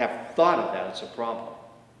never have thought of that as a problem.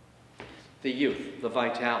 The youth, the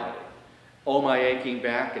vitality. Oh, my aching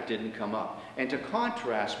back, it didn't come up. And to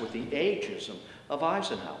contrast with the ageism of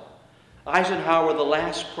Eisenhower. Eisenhower, the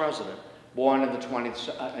last president, born in the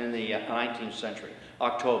 19th century,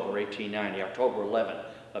 October 1890, October 11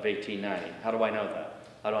 of 1890. How do I know that?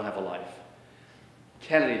 I don't have a life.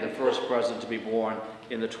 Kennedy, the first president to be born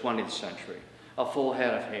in the 20th century, a full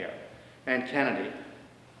head of hair. And Kennedy,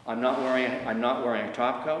 I'm not wearing a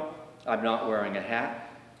top coat, I'm not wearing a hat.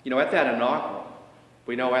 You know, at that inaugural,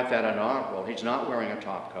 we know at that inaugural, he's not wearing a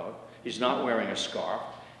top coat, he's not wearing a scarf,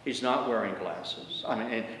 he's not wearing glasses,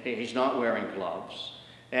 and he's not wearing gloves,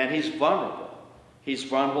 and he's vulnerable. He's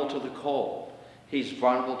vulnerable to the cold. He's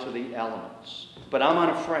vulnerable to the elements. But I'm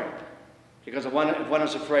unafraid, because if one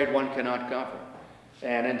is afraid, one cannot govern.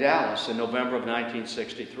 And in Dallas, in November of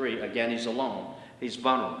 1963, again, he's alone. He's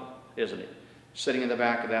vulnerable, isn't he? Sitting in the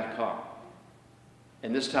back of that car.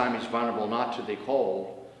 And this time he's vulnerable not to the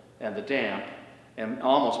cold and the damp and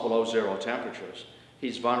almost below zero temperatures.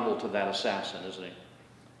 He's vulnerable to that assassin, isn't he?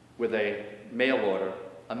 With a mail order,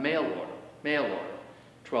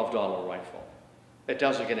 $12 rifle. It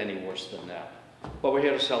doesn't get any worse than that. But we're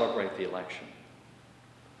here to celebrate the election.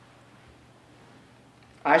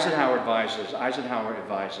 Eisenhower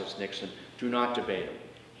advises Nixon, do not debate him.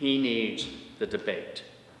 He needs the debate.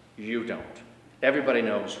 You don't. Everybody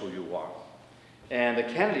knows who you are. And the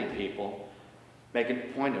Kennedy people make a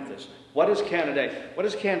point of this. What is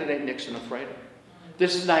candidate Nixon afraid of?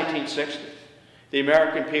 This is 1960. The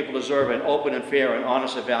American people deserve an open and fair and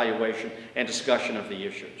honest evaluation and discussion of the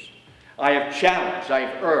issues. I have challenged, I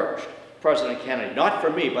have urged President Kennedy, not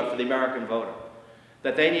for me, but for the American voter,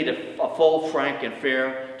 that they need a full, frank, and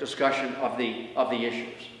fair discussion of the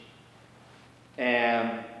issues.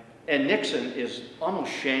 And Nixon is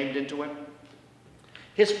almost shamed into it.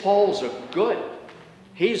 His polls are good.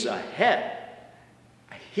 He's ahead.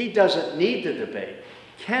 He doesn't need the debate.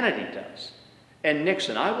 Kennedy does. And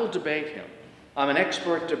Nixon, I will debate him. I'm an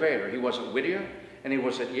expert debater. He was at Whittier and he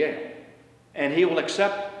was at Yale. And he will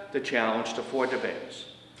accept the challenge to 4 debates.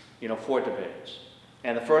 You know, 4 debates.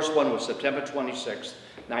 And the first one was September 26,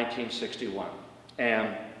 1961.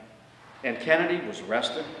 And Kennedy was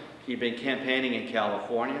arrested. He'd been campaigning in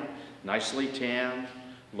California, nicely tanned,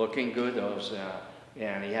 looking good.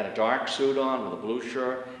 And he had a dark suit on with a blue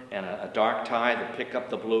shirt and a dark tie to pick up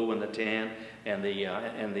the blue and the tan, and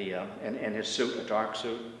his suit, a dark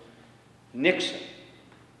suit. Nixon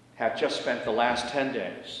had just spent the last 10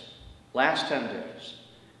 days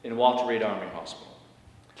in Walter Reed Army Hospital.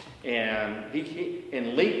 And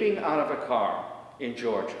in leaping out of a car in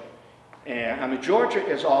Georgia. And I mean, Georgia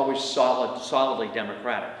is always solidly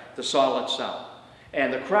Democratic, the solid South.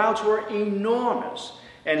 And the crowds were enormous.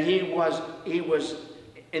 And he was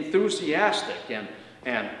enthusiastic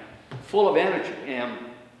and full of energy. And,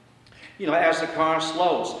 you know, as the car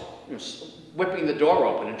slows, you know, whipping the door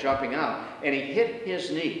open and jumping out, and he hit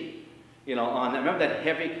his knee, you know, on, remember that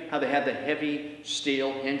heavy, how they had the heavy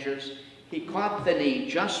steel hinges? He caught the knee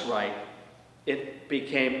just right. It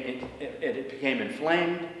became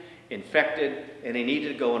inflamed, infected, and he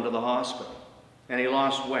needed to go into the hospital. And he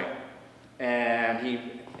lost weight. And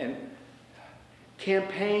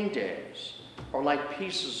campaign days are like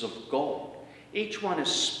pieces of gold. Each one is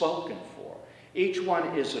spoken for. Each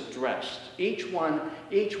one is addressed. Each one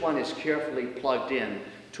is carefully plugged in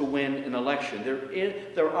to win an election.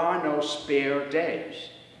 There are no spare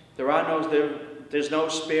days. There's no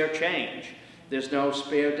spare change. There's no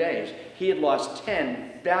spare days. He had lost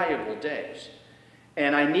 10 valuable days.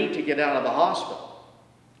 And I need to get out of the hospital.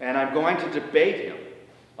 And I'm going to debate him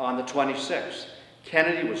on the 26th.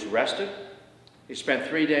 Kennedy was arrested. He spent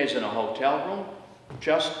 3 days in a hotel room,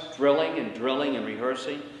 just drilling and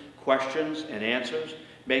rehearsing questions and answers,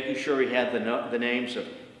 making sure he had the names of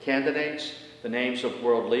candidates, the names of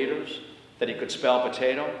world leaders, that he could spell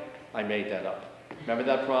potato. I made that up. Remember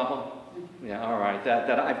that problem? Yeah, all right.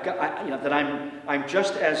 I'm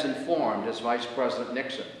just as informed as Vice President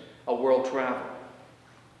Nixon, a world traveler.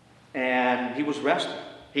 And he was rested.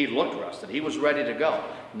 He looked rested. He was ready to go,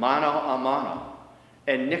 mano a mano.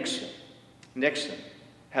 And Nixon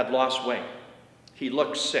had lost weight. He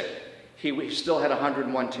looked sick. He still had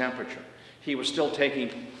 101 temperature. he was still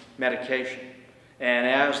taking medication. And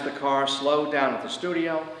as the car slowed down at the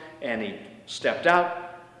studio and he stepped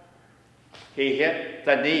out, he hit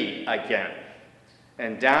the knee again.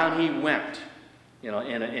 And down he went, you know,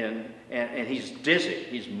 and he's dizzy,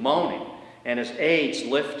 he's moaning, and his aides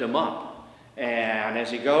lift him up. And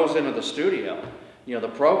as he goes into the studio, you know, the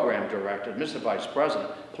program director, Mr. Vice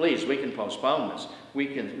President, please, we can postpone this. We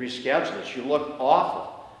can reschedule this. You look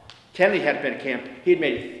awful. Kennedy had he'd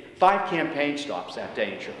made 5 campaign stops that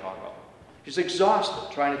day in Chicago. He's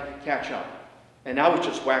exhausted trying to catch up. And now he's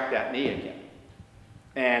just whacked that knee again.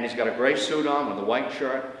 And he's got a gray suit on with a white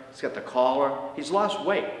shirt. He's got the collar. He's lost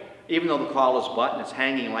weight. Even though the collar's buttoned, it's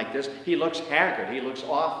hanging like this, he looks haggard. He looks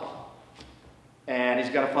awful. And he's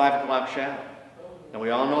got a 5 o'clock shadow. And we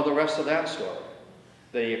all know the rest of that story.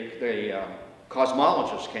 The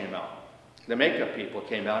cosmologists came out. The makeup people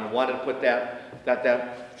came out and wanted to put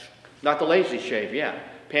not the lazy shave, yeah,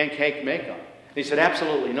 pancake makeup. And he said,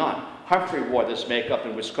 absolutely not. Humphrey wore this makeup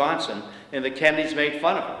in Wisconsin, and the Kennedys made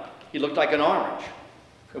fun of him. He looked like an orange.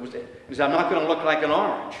 He said, I'm not going to look like an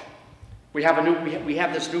orange. We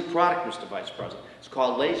have this new product, Mr. Vice President. It's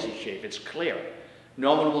called Lazy Shave. It's clear.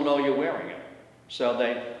 No one will know you're wearing it. So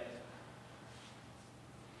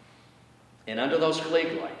and under those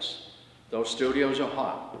Klieg lights, those studios are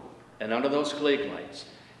hot, and under those Klieg lights,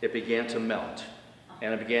 it began to melt,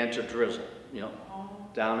 and it began to drizzle, you know,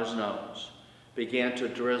 down his nose. Began to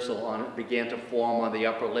drizzle on it, began to form on the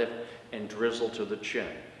upper lip and drizzle to the chin.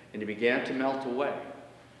 And he began to melt away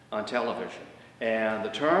on television. And the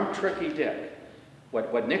term Tricky Dick,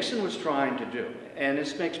 what Nixon was trying to do, and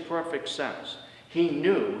this makes perfect sense, he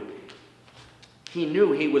knew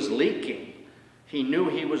he was leaking. He knew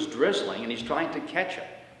he was drizzling, and he's trying to catch it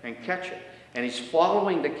and catch it. And he's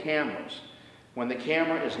following the cameras when the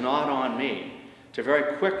camera is not on me to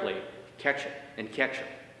very quickly catch it and catch it.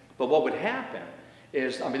 But what would happen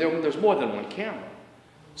is, I mean, there's more than one camera.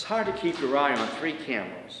 It's hard to keep your eye on 3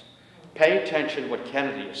 cameras. Pay attention to what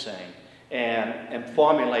Kennedy is saying and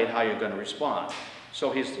formulate how you're going to respond.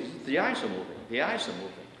 So the eyes are moving. The eyes are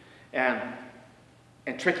moving.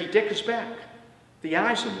 And Tricky Dick is back. The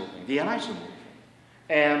eyes are moving. The eyes are moving.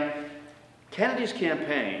 And Kennedy's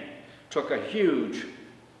campaign took a huge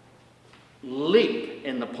leap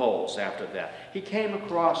in the polls after that. He came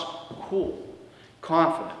across cool,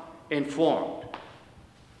 confident, informed.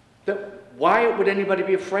 Why would anybody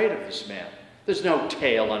be afraid of this man? There's no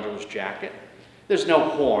tail under his jacket. There's no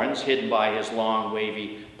horns hidden by his long,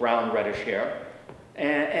 wavy, brown-reddish hair.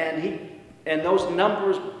 And those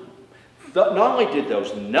numbers, not only did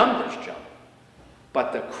those numbers jump,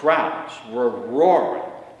 but the crowds were roaring.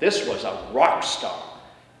 This was a rock star.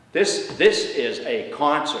 This is a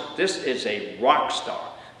concert. This is a rock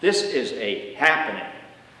star. This is a happening.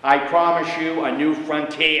 I promise you a new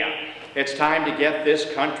frontier. It's time to get this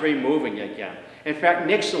country moving again. In fact,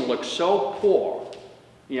 Nixon looked so poor,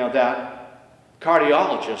 you know, that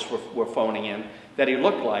cardiologists were phoning in that he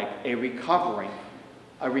looked like a recovering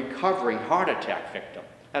heart attack victim.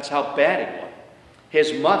 That's how bad he looked.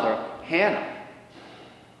 His mother, Hannah,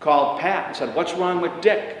 called Pat and said, what's wrong with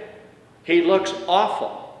Dick? He looks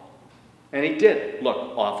awful. And he did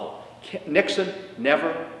look awful. Nixon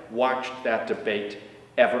never watched that debate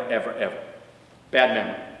ever, ever, ever. Bad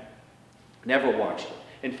memory. Never watched it.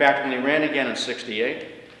 In fact, when he ran again in '68,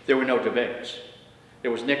 there were no debates. It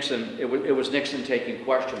was Nixon. It was Nixon taking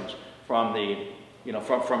questions from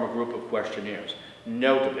from a group of questionnaires.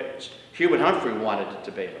 No debates. Hubert Humphrey wanted to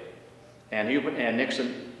debate him, and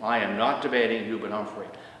Nixon. I am not debating Hubert Humphrey.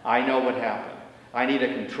 I know what happened. I need a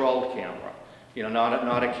controlled camera. You know,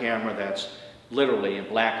 not a camera that's literally in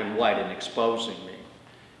black and white and exposing me.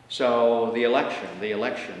 So the election,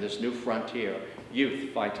 this new frontier,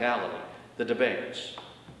 youth, vitality, the debates.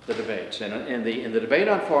 And in the debate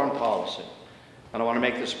on foreign policy, and I want to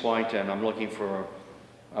make this point, and I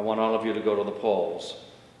want all of you to go to the polls.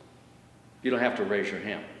 You don't have to raise your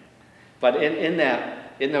hand. But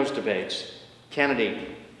in those debates,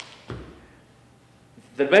 Kennedy,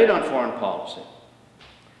 the debate on foreign policy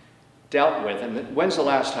dealt with, and when's the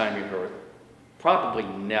last time you heard? Probably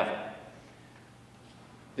never.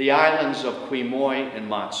 The islands of Quemoy and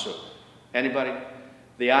Matsu. Anybody?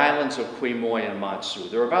 The islands of Quemoy and Matsu.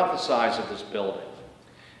 They're about the size of this building.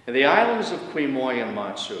 And the islands of Quemoy and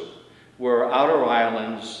Matsu were the outer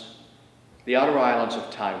islands of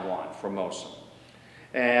Taiwan, Formosa.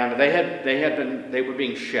 And they were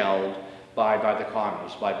being shelled by the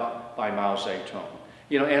communists, by Mao Zedong.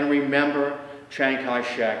 You know, and remember, Chiang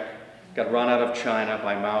Kai-shek got run out of China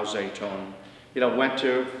by Mao Zedong. You know, went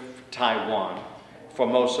to Taiwan.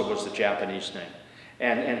 Formosa was the Japanese name.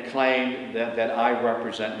 and claim that I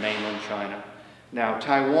represent mainland China. Now,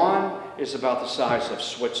 Taiwan is about the size of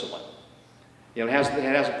Switzerland. You know, it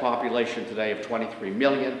has a population today of 23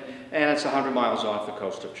 million, and it's 100 miles off the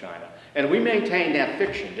coast of China. And we maintained that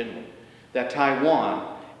fiction, didn't we? That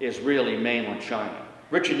Taiwan is really mainland China.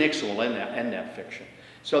 Richard Nixon will end that fiction.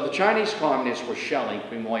 So the Chinese communists were shelling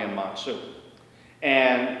Quemoy and Matsu.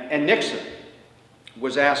 And Nixon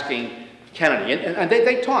was asking Kennedy, and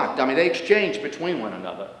they talked, I mean, they exchanged between one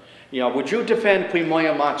another. You know, would you defend Quemoy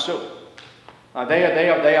and Matsu?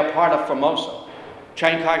 They are part of Formosa.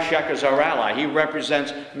 Chiang Kai-shek is our ally. He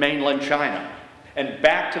represents mainland China. And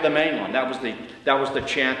back to the mainland. That was the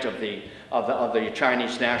chant of the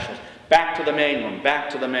Chinese nationals. Back to the mainland, back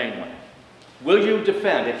to the mainland. Will you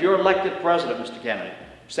defend, if you're elected president, Mr. Kennedy,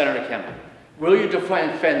 Senator Kennedy, will you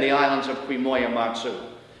defend the islands of Quemoy and Matsu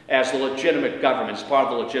as the legitimate government, as part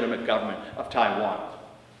of the legitimate government of Taiwan?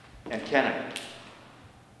 And Kennedy,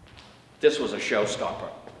 this was a showstopper.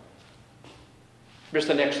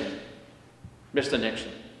 Mr. Nixon,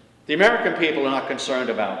 the American people are not concerned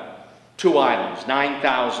about two islands,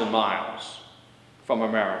 9,000 miles from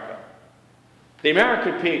America. The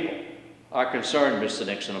American people are concerned, Mr.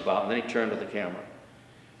 Nixon, about, and then he turned to the camera,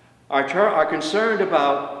 are concerned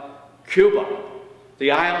about Cuba,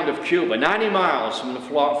 the island of Cuba, 90 miles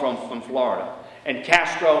from Florida, and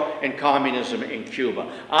Castro and communism in Cuba.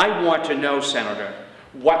 I want to know, Senator,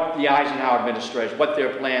 what the Eisenhower administration, what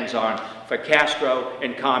their plans are for Castro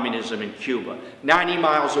and communism in Cuba, 90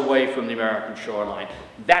 miles away from the American shoreline.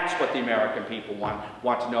 That's what the American people want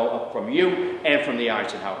to know from you and from the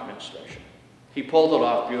Eisenhower administration. He pulled it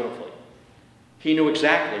off beautifully. He knew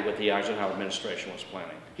exactly what the Eisenhower administration was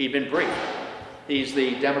planning. He'd been briefed. He's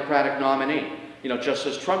the Democratic nominee, you know, just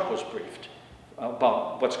as Trump was briefed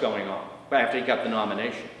about what's going on after he got the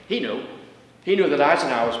nomination. He knew. He knew that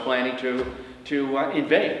Eisenhower was planning to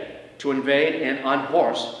invade and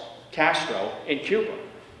unhorse Castro in Cuba.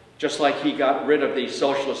 Just like he got rid of the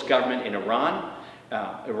socialist government in Iran,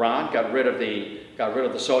 got rid of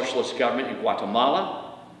the socialist government in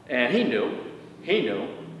Guatemala, and he knew,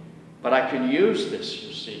 but I can use this,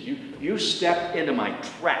 you see. You stepped into my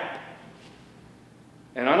trap.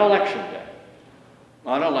 And on election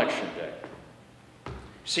day,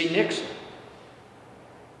 see, Nixon,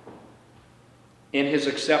 in his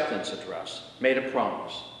acceptance address, made a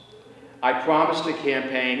promise. I promised to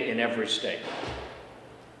campaign in every state.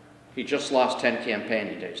 He just lost 10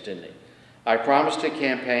 campaigning days, didn't he? I promised to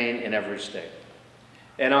campaign in every state.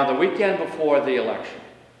 And on the weekend before the election,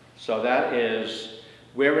 so that is,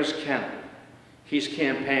 where is Kennedy? He's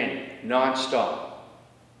campaigning nonstop.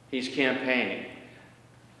 He's campaigning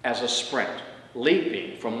as a sprint,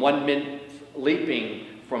 leaping from one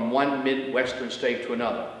Midwestern state to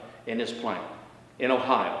another in his plane. In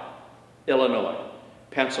Ohio, Illinois,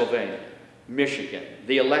 Pennsylvania, Michigan,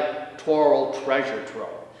 the electoral treasure trove.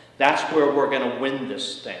 That's where we're going to win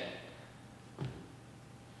this thing.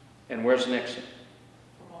 And where's Nixon?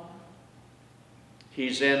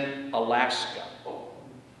 He's in Alaska.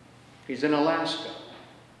 He's in Alaska.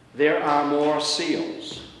 There are more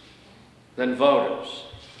seals than voters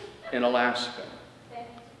in Alaska.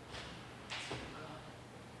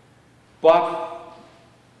 Bob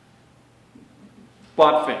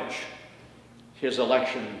Finch, his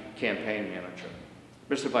election campaign manager.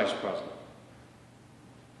 Mr. Vice President,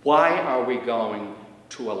 why are we going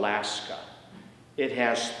to Alaska? It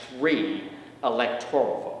has 3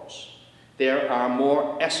 electoral votes. There are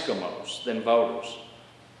more Eskimos than voters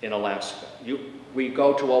in Alaska. We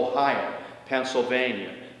go to Ohio,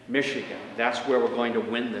 Pennsylvania, Michigan. That's where we're going to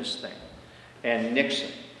win this thing. And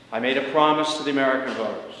Nixon, I made a promise to the American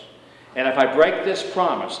voters. And if I break this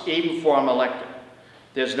promise, even before I'm elected,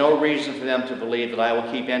 there's no reason for them to believe that I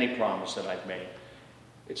will keep any promise that I've made.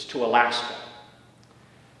 It's to Alaska.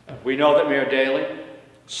 We know that Mayor Daley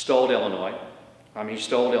stole Illinois. He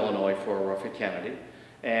stole Illinois for Kennedy.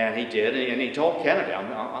 And he did, and he told Kennedy,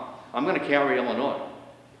 I'm going to carry Illinois.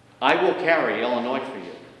 I will carry Illinois for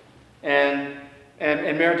you. And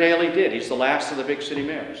Mayor Daley did. He's the last of the big city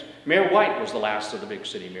mayors. Mayor White was the last of the big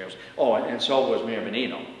city mayors. Oh, and so was Mayor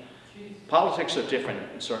Menino. Politics are different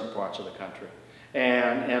in certain parts of the country.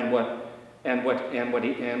 And what Mayor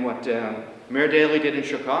Daley did in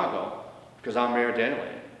Chicago, because I'm Mayor Daley,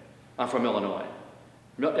 I'm from Illinois.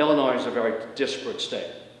 Illinois is a very disparate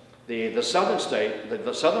state. The southern state,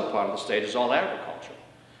 the southern part of the state is all agriculture.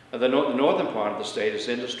 The northern part of the state is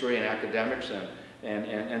industry and academics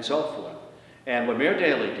and so forth. And what Mayor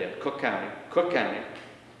Daley did, Cook County,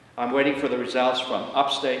 I'm waiting for the results from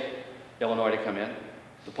upstate Illinois to come in,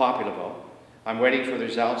 the popular vote. I'm waiting for the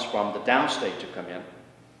results from the downstate to come in.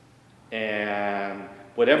 And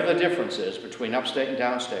whatever the difference is between upstate and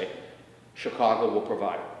downstate, Chicago will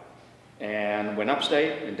provide it. And when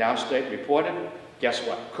upstate and downstate reported, guess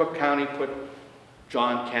what? Cook County put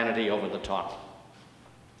John Kennedy over the top.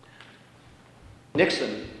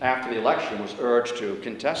 Nixon, after the election, was urged to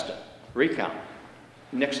contest it, recount.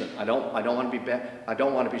 Nixon, I don't want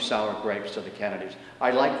to be sour grapes to the Kennedys.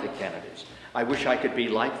 I like the Kennedys. I wish I could be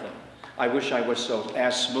like them. I wish I was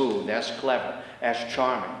as smooth, as clever, as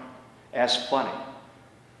charming, as funny.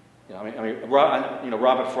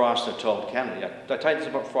 Robert Frost had told Kennedy. Did I tell you this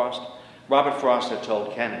about Frost? Robert Frost had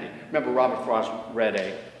told Kennedy. Remember, Robert Frost read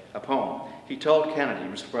a poem. He told Kennedy,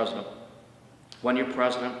 Mr. President, when you're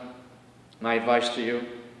president, my advice to you,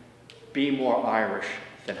 be more Irish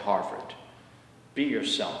than Harvard. Be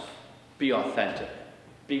yourself. Be authentic.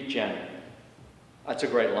 Be genuine. That's a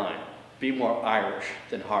great line. Be more Irish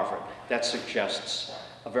than Harvard. That suggests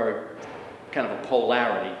a very kind of a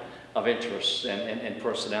polarity of interests and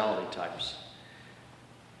personality types.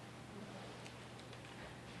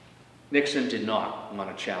 Nixon did not want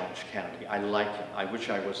to challenge Kennedy. I like him. I wish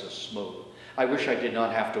I was as smooth. I wish I did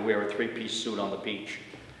not have to wear a three-piece suit on the beach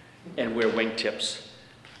and wear wingtips.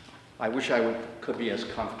 I wish I could be as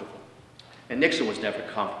comfortable. And Nixon was never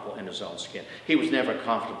comfortable in his own skin. He was never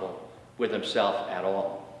comfortable with himself at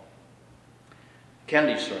all.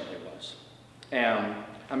 Kennedy certainly was. And,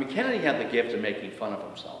 Kennedy had the gift of making fun of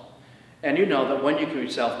himself. And you know that when you can be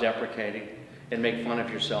self-deprecating and make fun of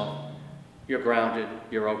yourself, you're grounded,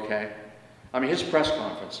 you're okay. His press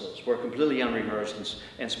conferences were completely unrehearsed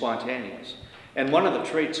and spontaneous. And one of the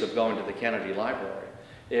treats of going to the Kennedy Library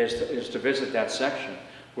is to visit that section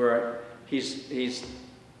where he's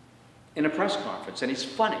in a press conference, and he's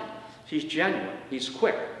funny, he's genuine, he's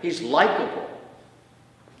quick, he's likable.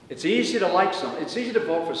 It's easy to like someone. It's easy to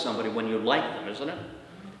vote for somebody when you like them, isn't it?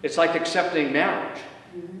 It's like accepting marriage.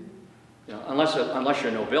 Unless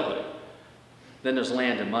you're nobility, then there's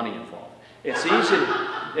land and money involved. It's easy,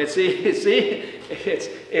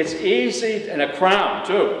 and a crown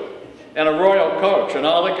too, and a royal coach, and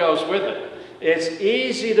all that goes with it. It's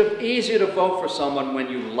easy to vote for someone when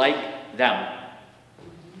you like them.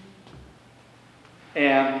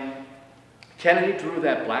 And Kennedy drew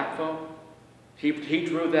that black vote. He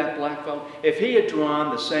drew that black vote. If he had drawn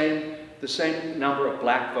the same number of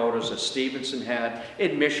black voters as Stevenson had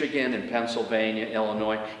in Michigan, in Pennsylvania,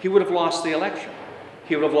 Illinois, he would have lost the election.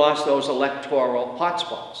 He would have lost those electoral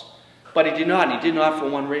hotspots. But he did not, and he did not for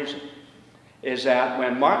one reason, is that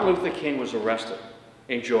when Martin Luther King was arrested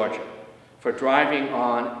in Georgia for driving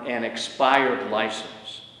on an expired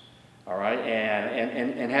license, all right,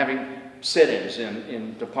 and having sit-ins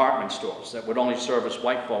in department stores that would only service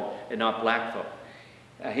white folk and not black folk.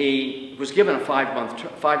 He was given a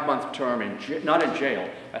five-month term, not in jail,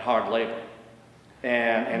 at hard labor.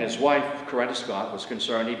 And his wife, Coretta Scott, was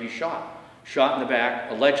concerned he'd be shot in the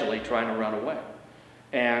back, allegedly trying to run away.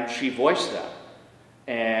 And she voiced that.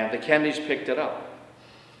 And the Kennedys picked it up.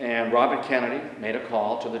 And Robert Kennedy made a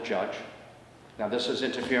call to the judge. Now this is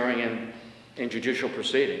interfering in judicial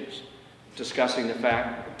proceedings, discussing the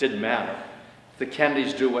fact it didn't matter. The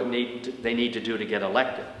Kennedys do what they need to do to get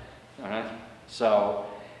elected. All right? So,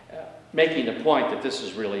 making the point that this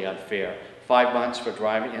is really unfair. 5 months for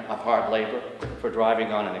driving of hard labor for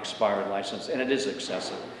driving on an expired license, and it is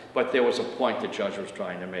excessive. But there was a point the judge was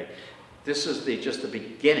trying to make. This is just the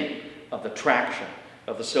beginning of the traction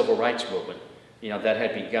of the civil rights movement, that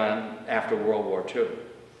had begun after World War II.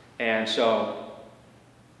 And so,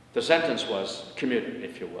 the sentence was commuted,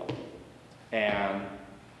 if you will. And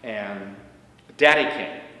Daddy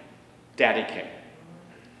King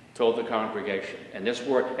told the congregation, and this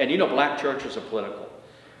word, and black churches are political,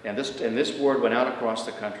 and this word went out across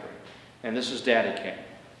the country, and this is Daddy King.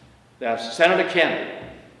 That's Senator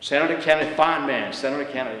Kennedy, fine man, Senator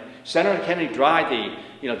Kennedy dried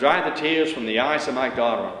the tears from the eyes of my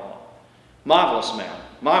daughter-in-law. Marvelous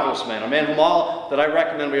man, a man that I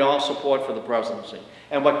recommend we all support for the presidency.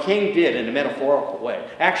 And what King did in a metaphorical way,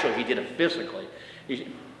 actually he did it physically.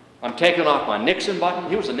 I'm taking off my Nixon button.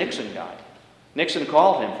 He was a Nixon guy. Nixon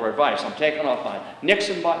called him for advice. I'm taking off my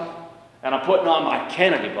Nixon button and I'm putting on my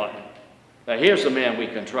Kennedy button. Now here's a man we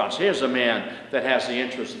can trust. Here's a man that has the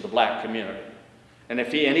interests of the black community. And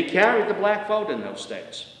he carried the black vote in those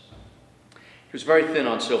states. He was very thin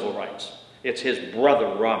on civil rights. It's his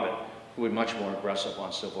brother, Robert, who was much more aggressive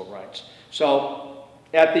on civil rights. So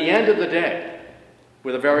at the end of the day,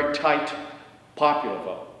 with a very tight popular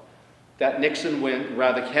vote, that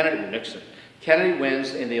Kennedy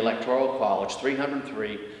wins in the Electoral College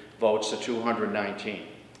 303 votes to 219.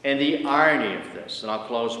 And the irony of this, and I'll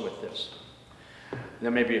close with this,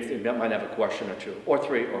 then maybe if they might have a question or two, or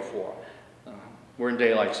 3 or 4. We're in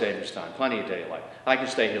daylight savings time, plenty of daylight. I can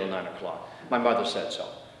stay here till 9 o'clock. My mother said so.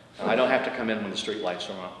 I don't have to come in when the street lights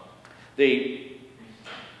are on. The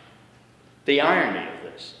irony of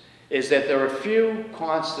this is that there are few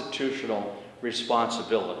constitutional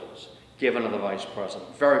responsibilities given to the Vice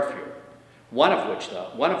President, very few. One of which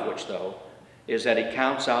though, is that he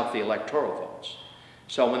counts out the electoral votes.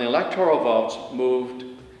 So when the electoral votes moved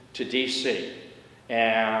to D.C.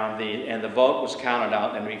 and the vote was counted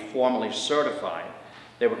out and we formally certified,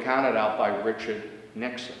 they were counted out by Richard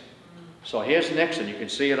Nixon. So here's Nixon, you can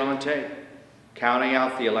see it on tape, counting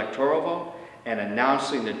out the electoral vote and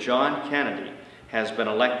announcing that John Kennedy has been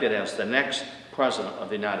elected as the next President of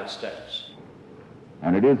the United States.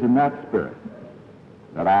 And it is in that spirit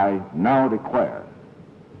that I now declare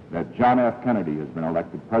that John F. Kennedy has been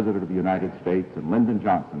elected President of the United States and Lyndon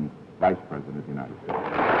Johnson Vice President of the United States.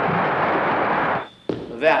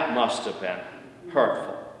 That must have been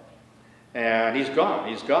hurtful. And he's gone.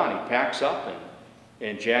 He's gone. He packs up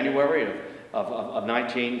in January of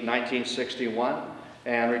 1961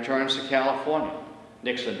 and returns to California.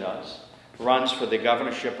 Nixon does. Runs for the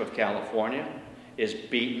governorship of California, is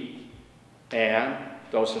beaten, and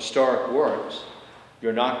those historic words,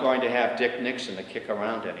 "You're not going to have Dick Nixon to kick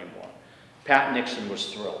around anymore." Pat Nixon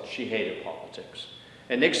was thrilled. She hated politics.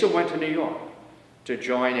 And Nixon went to New York to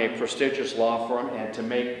join a prestigious law firm and to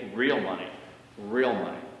make real money, real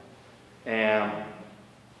money. And,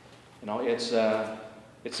 you know, it's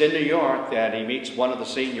in New York that he meets one of the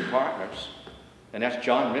senior partners, and that's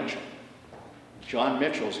John Mitchell. John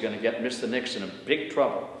Mitchell's going to get Mr. Nixon in big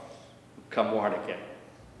trouble come Watergate.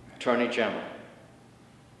 Attorney General.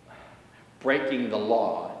 Breaking the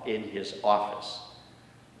law in his office.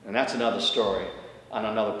 And that's another story on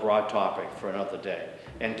another broad topic for another day.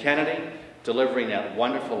 And Kennedy delivering that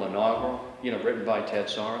wonderful inaugural, you know, written by Ted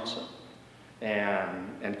Sorensen.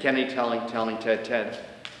 And Kennedy telling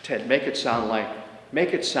Ted, make it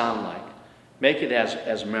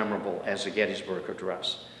as memorable as the Gettysburg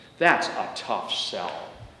Address. That's a tough sell,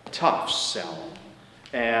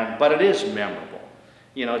 but it is memorable.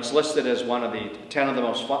 You know, it's listed as one of the 10 of the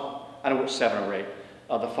most fun, I don't know, 7 or 8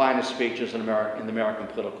 of the finest speeches in the American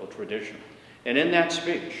political tradition. And in that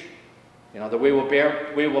speech, you know, that we will pay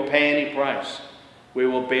any price, we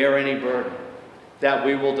will bear any burden, that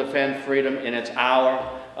we will defend freedom in its hour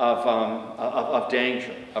of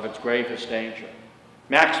danger, of its gravest danger,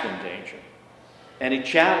 maximum danger. And he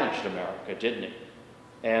challenged America, didn't he?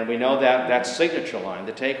 And we know that signature line,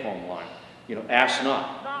 the take-home line, you know, ask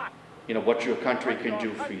not, you know, what your country can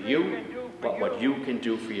do for you, but what you can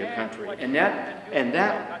do for your country. And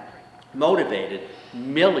that motivated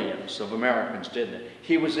millions of Americans, didn't it?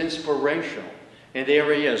 He was inspirational. And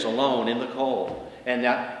there he is, alone in the cold, and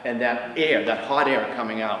that air, that hot air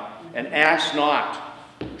coming out. And ask not,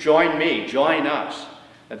 join me, join us.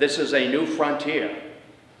 Now, this is a new frontier.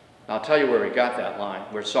 I'll tell you where he got that line,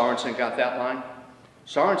 where Sorensen got that line.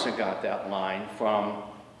 Sorensen got that line from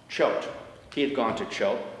Choate. He had gone to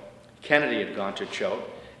Choate. Kennedy had gone to Choate.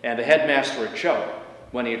 And the headmaster at Choate,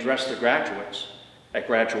 when he addressed the graduates at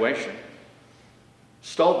graduation,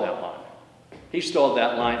 stole that line. He stole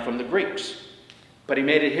that line from the Greeks, but he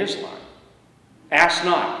made it his line. Ask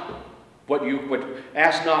not what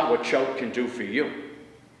Choate can do for you,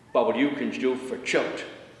 but what you can do for Choate.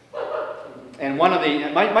 And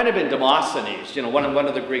it might have been Demosthenes, you know, one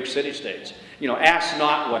of the Greek city-states. You know, ask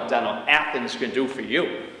not what Athens can do for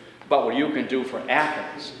you, but what you can do for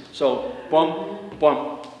Athens. So, boom,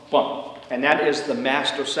 boom, boom. And that is the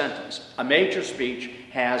master sentence. A major speech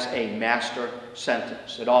has a master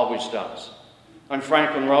sentence. It always does. On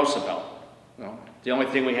Franklin Roosevelt, you know, the only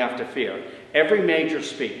thing we have to fear, every major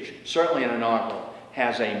speech, certainly an inaugural,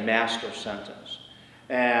 has a master sentence.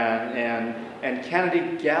 And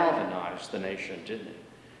Kennedy galvanized the nation, didn't he?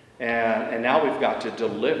 And now we've got to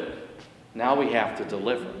deliver. Now we have to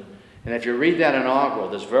deliver. And if you read that inaugural,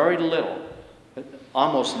 there's very little,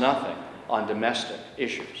 almost nothing, on domestic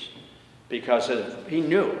issues. Because he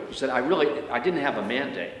knew, he said, I didn't have a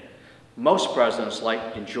mandate. Most presidents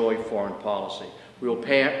enjoy foreign policy. We will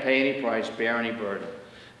pay any price, bear any burden.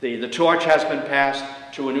 The torch has been passed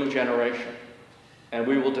to a new generation. And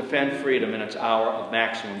we will defend freedom in its hour of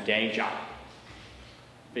maximum danger.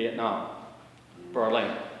 Vietnam,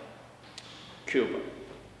 Berlin, Cuba.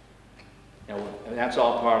 And that's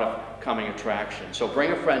all part of coming attraction. So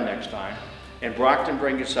bring a friend next time. And Brockton,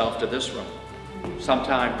 bring yourself to this room.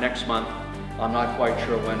 Sometime next month. I'm not quite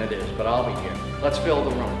sure when it is, but I'll be here. Let's fill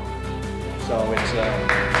the room. So it's...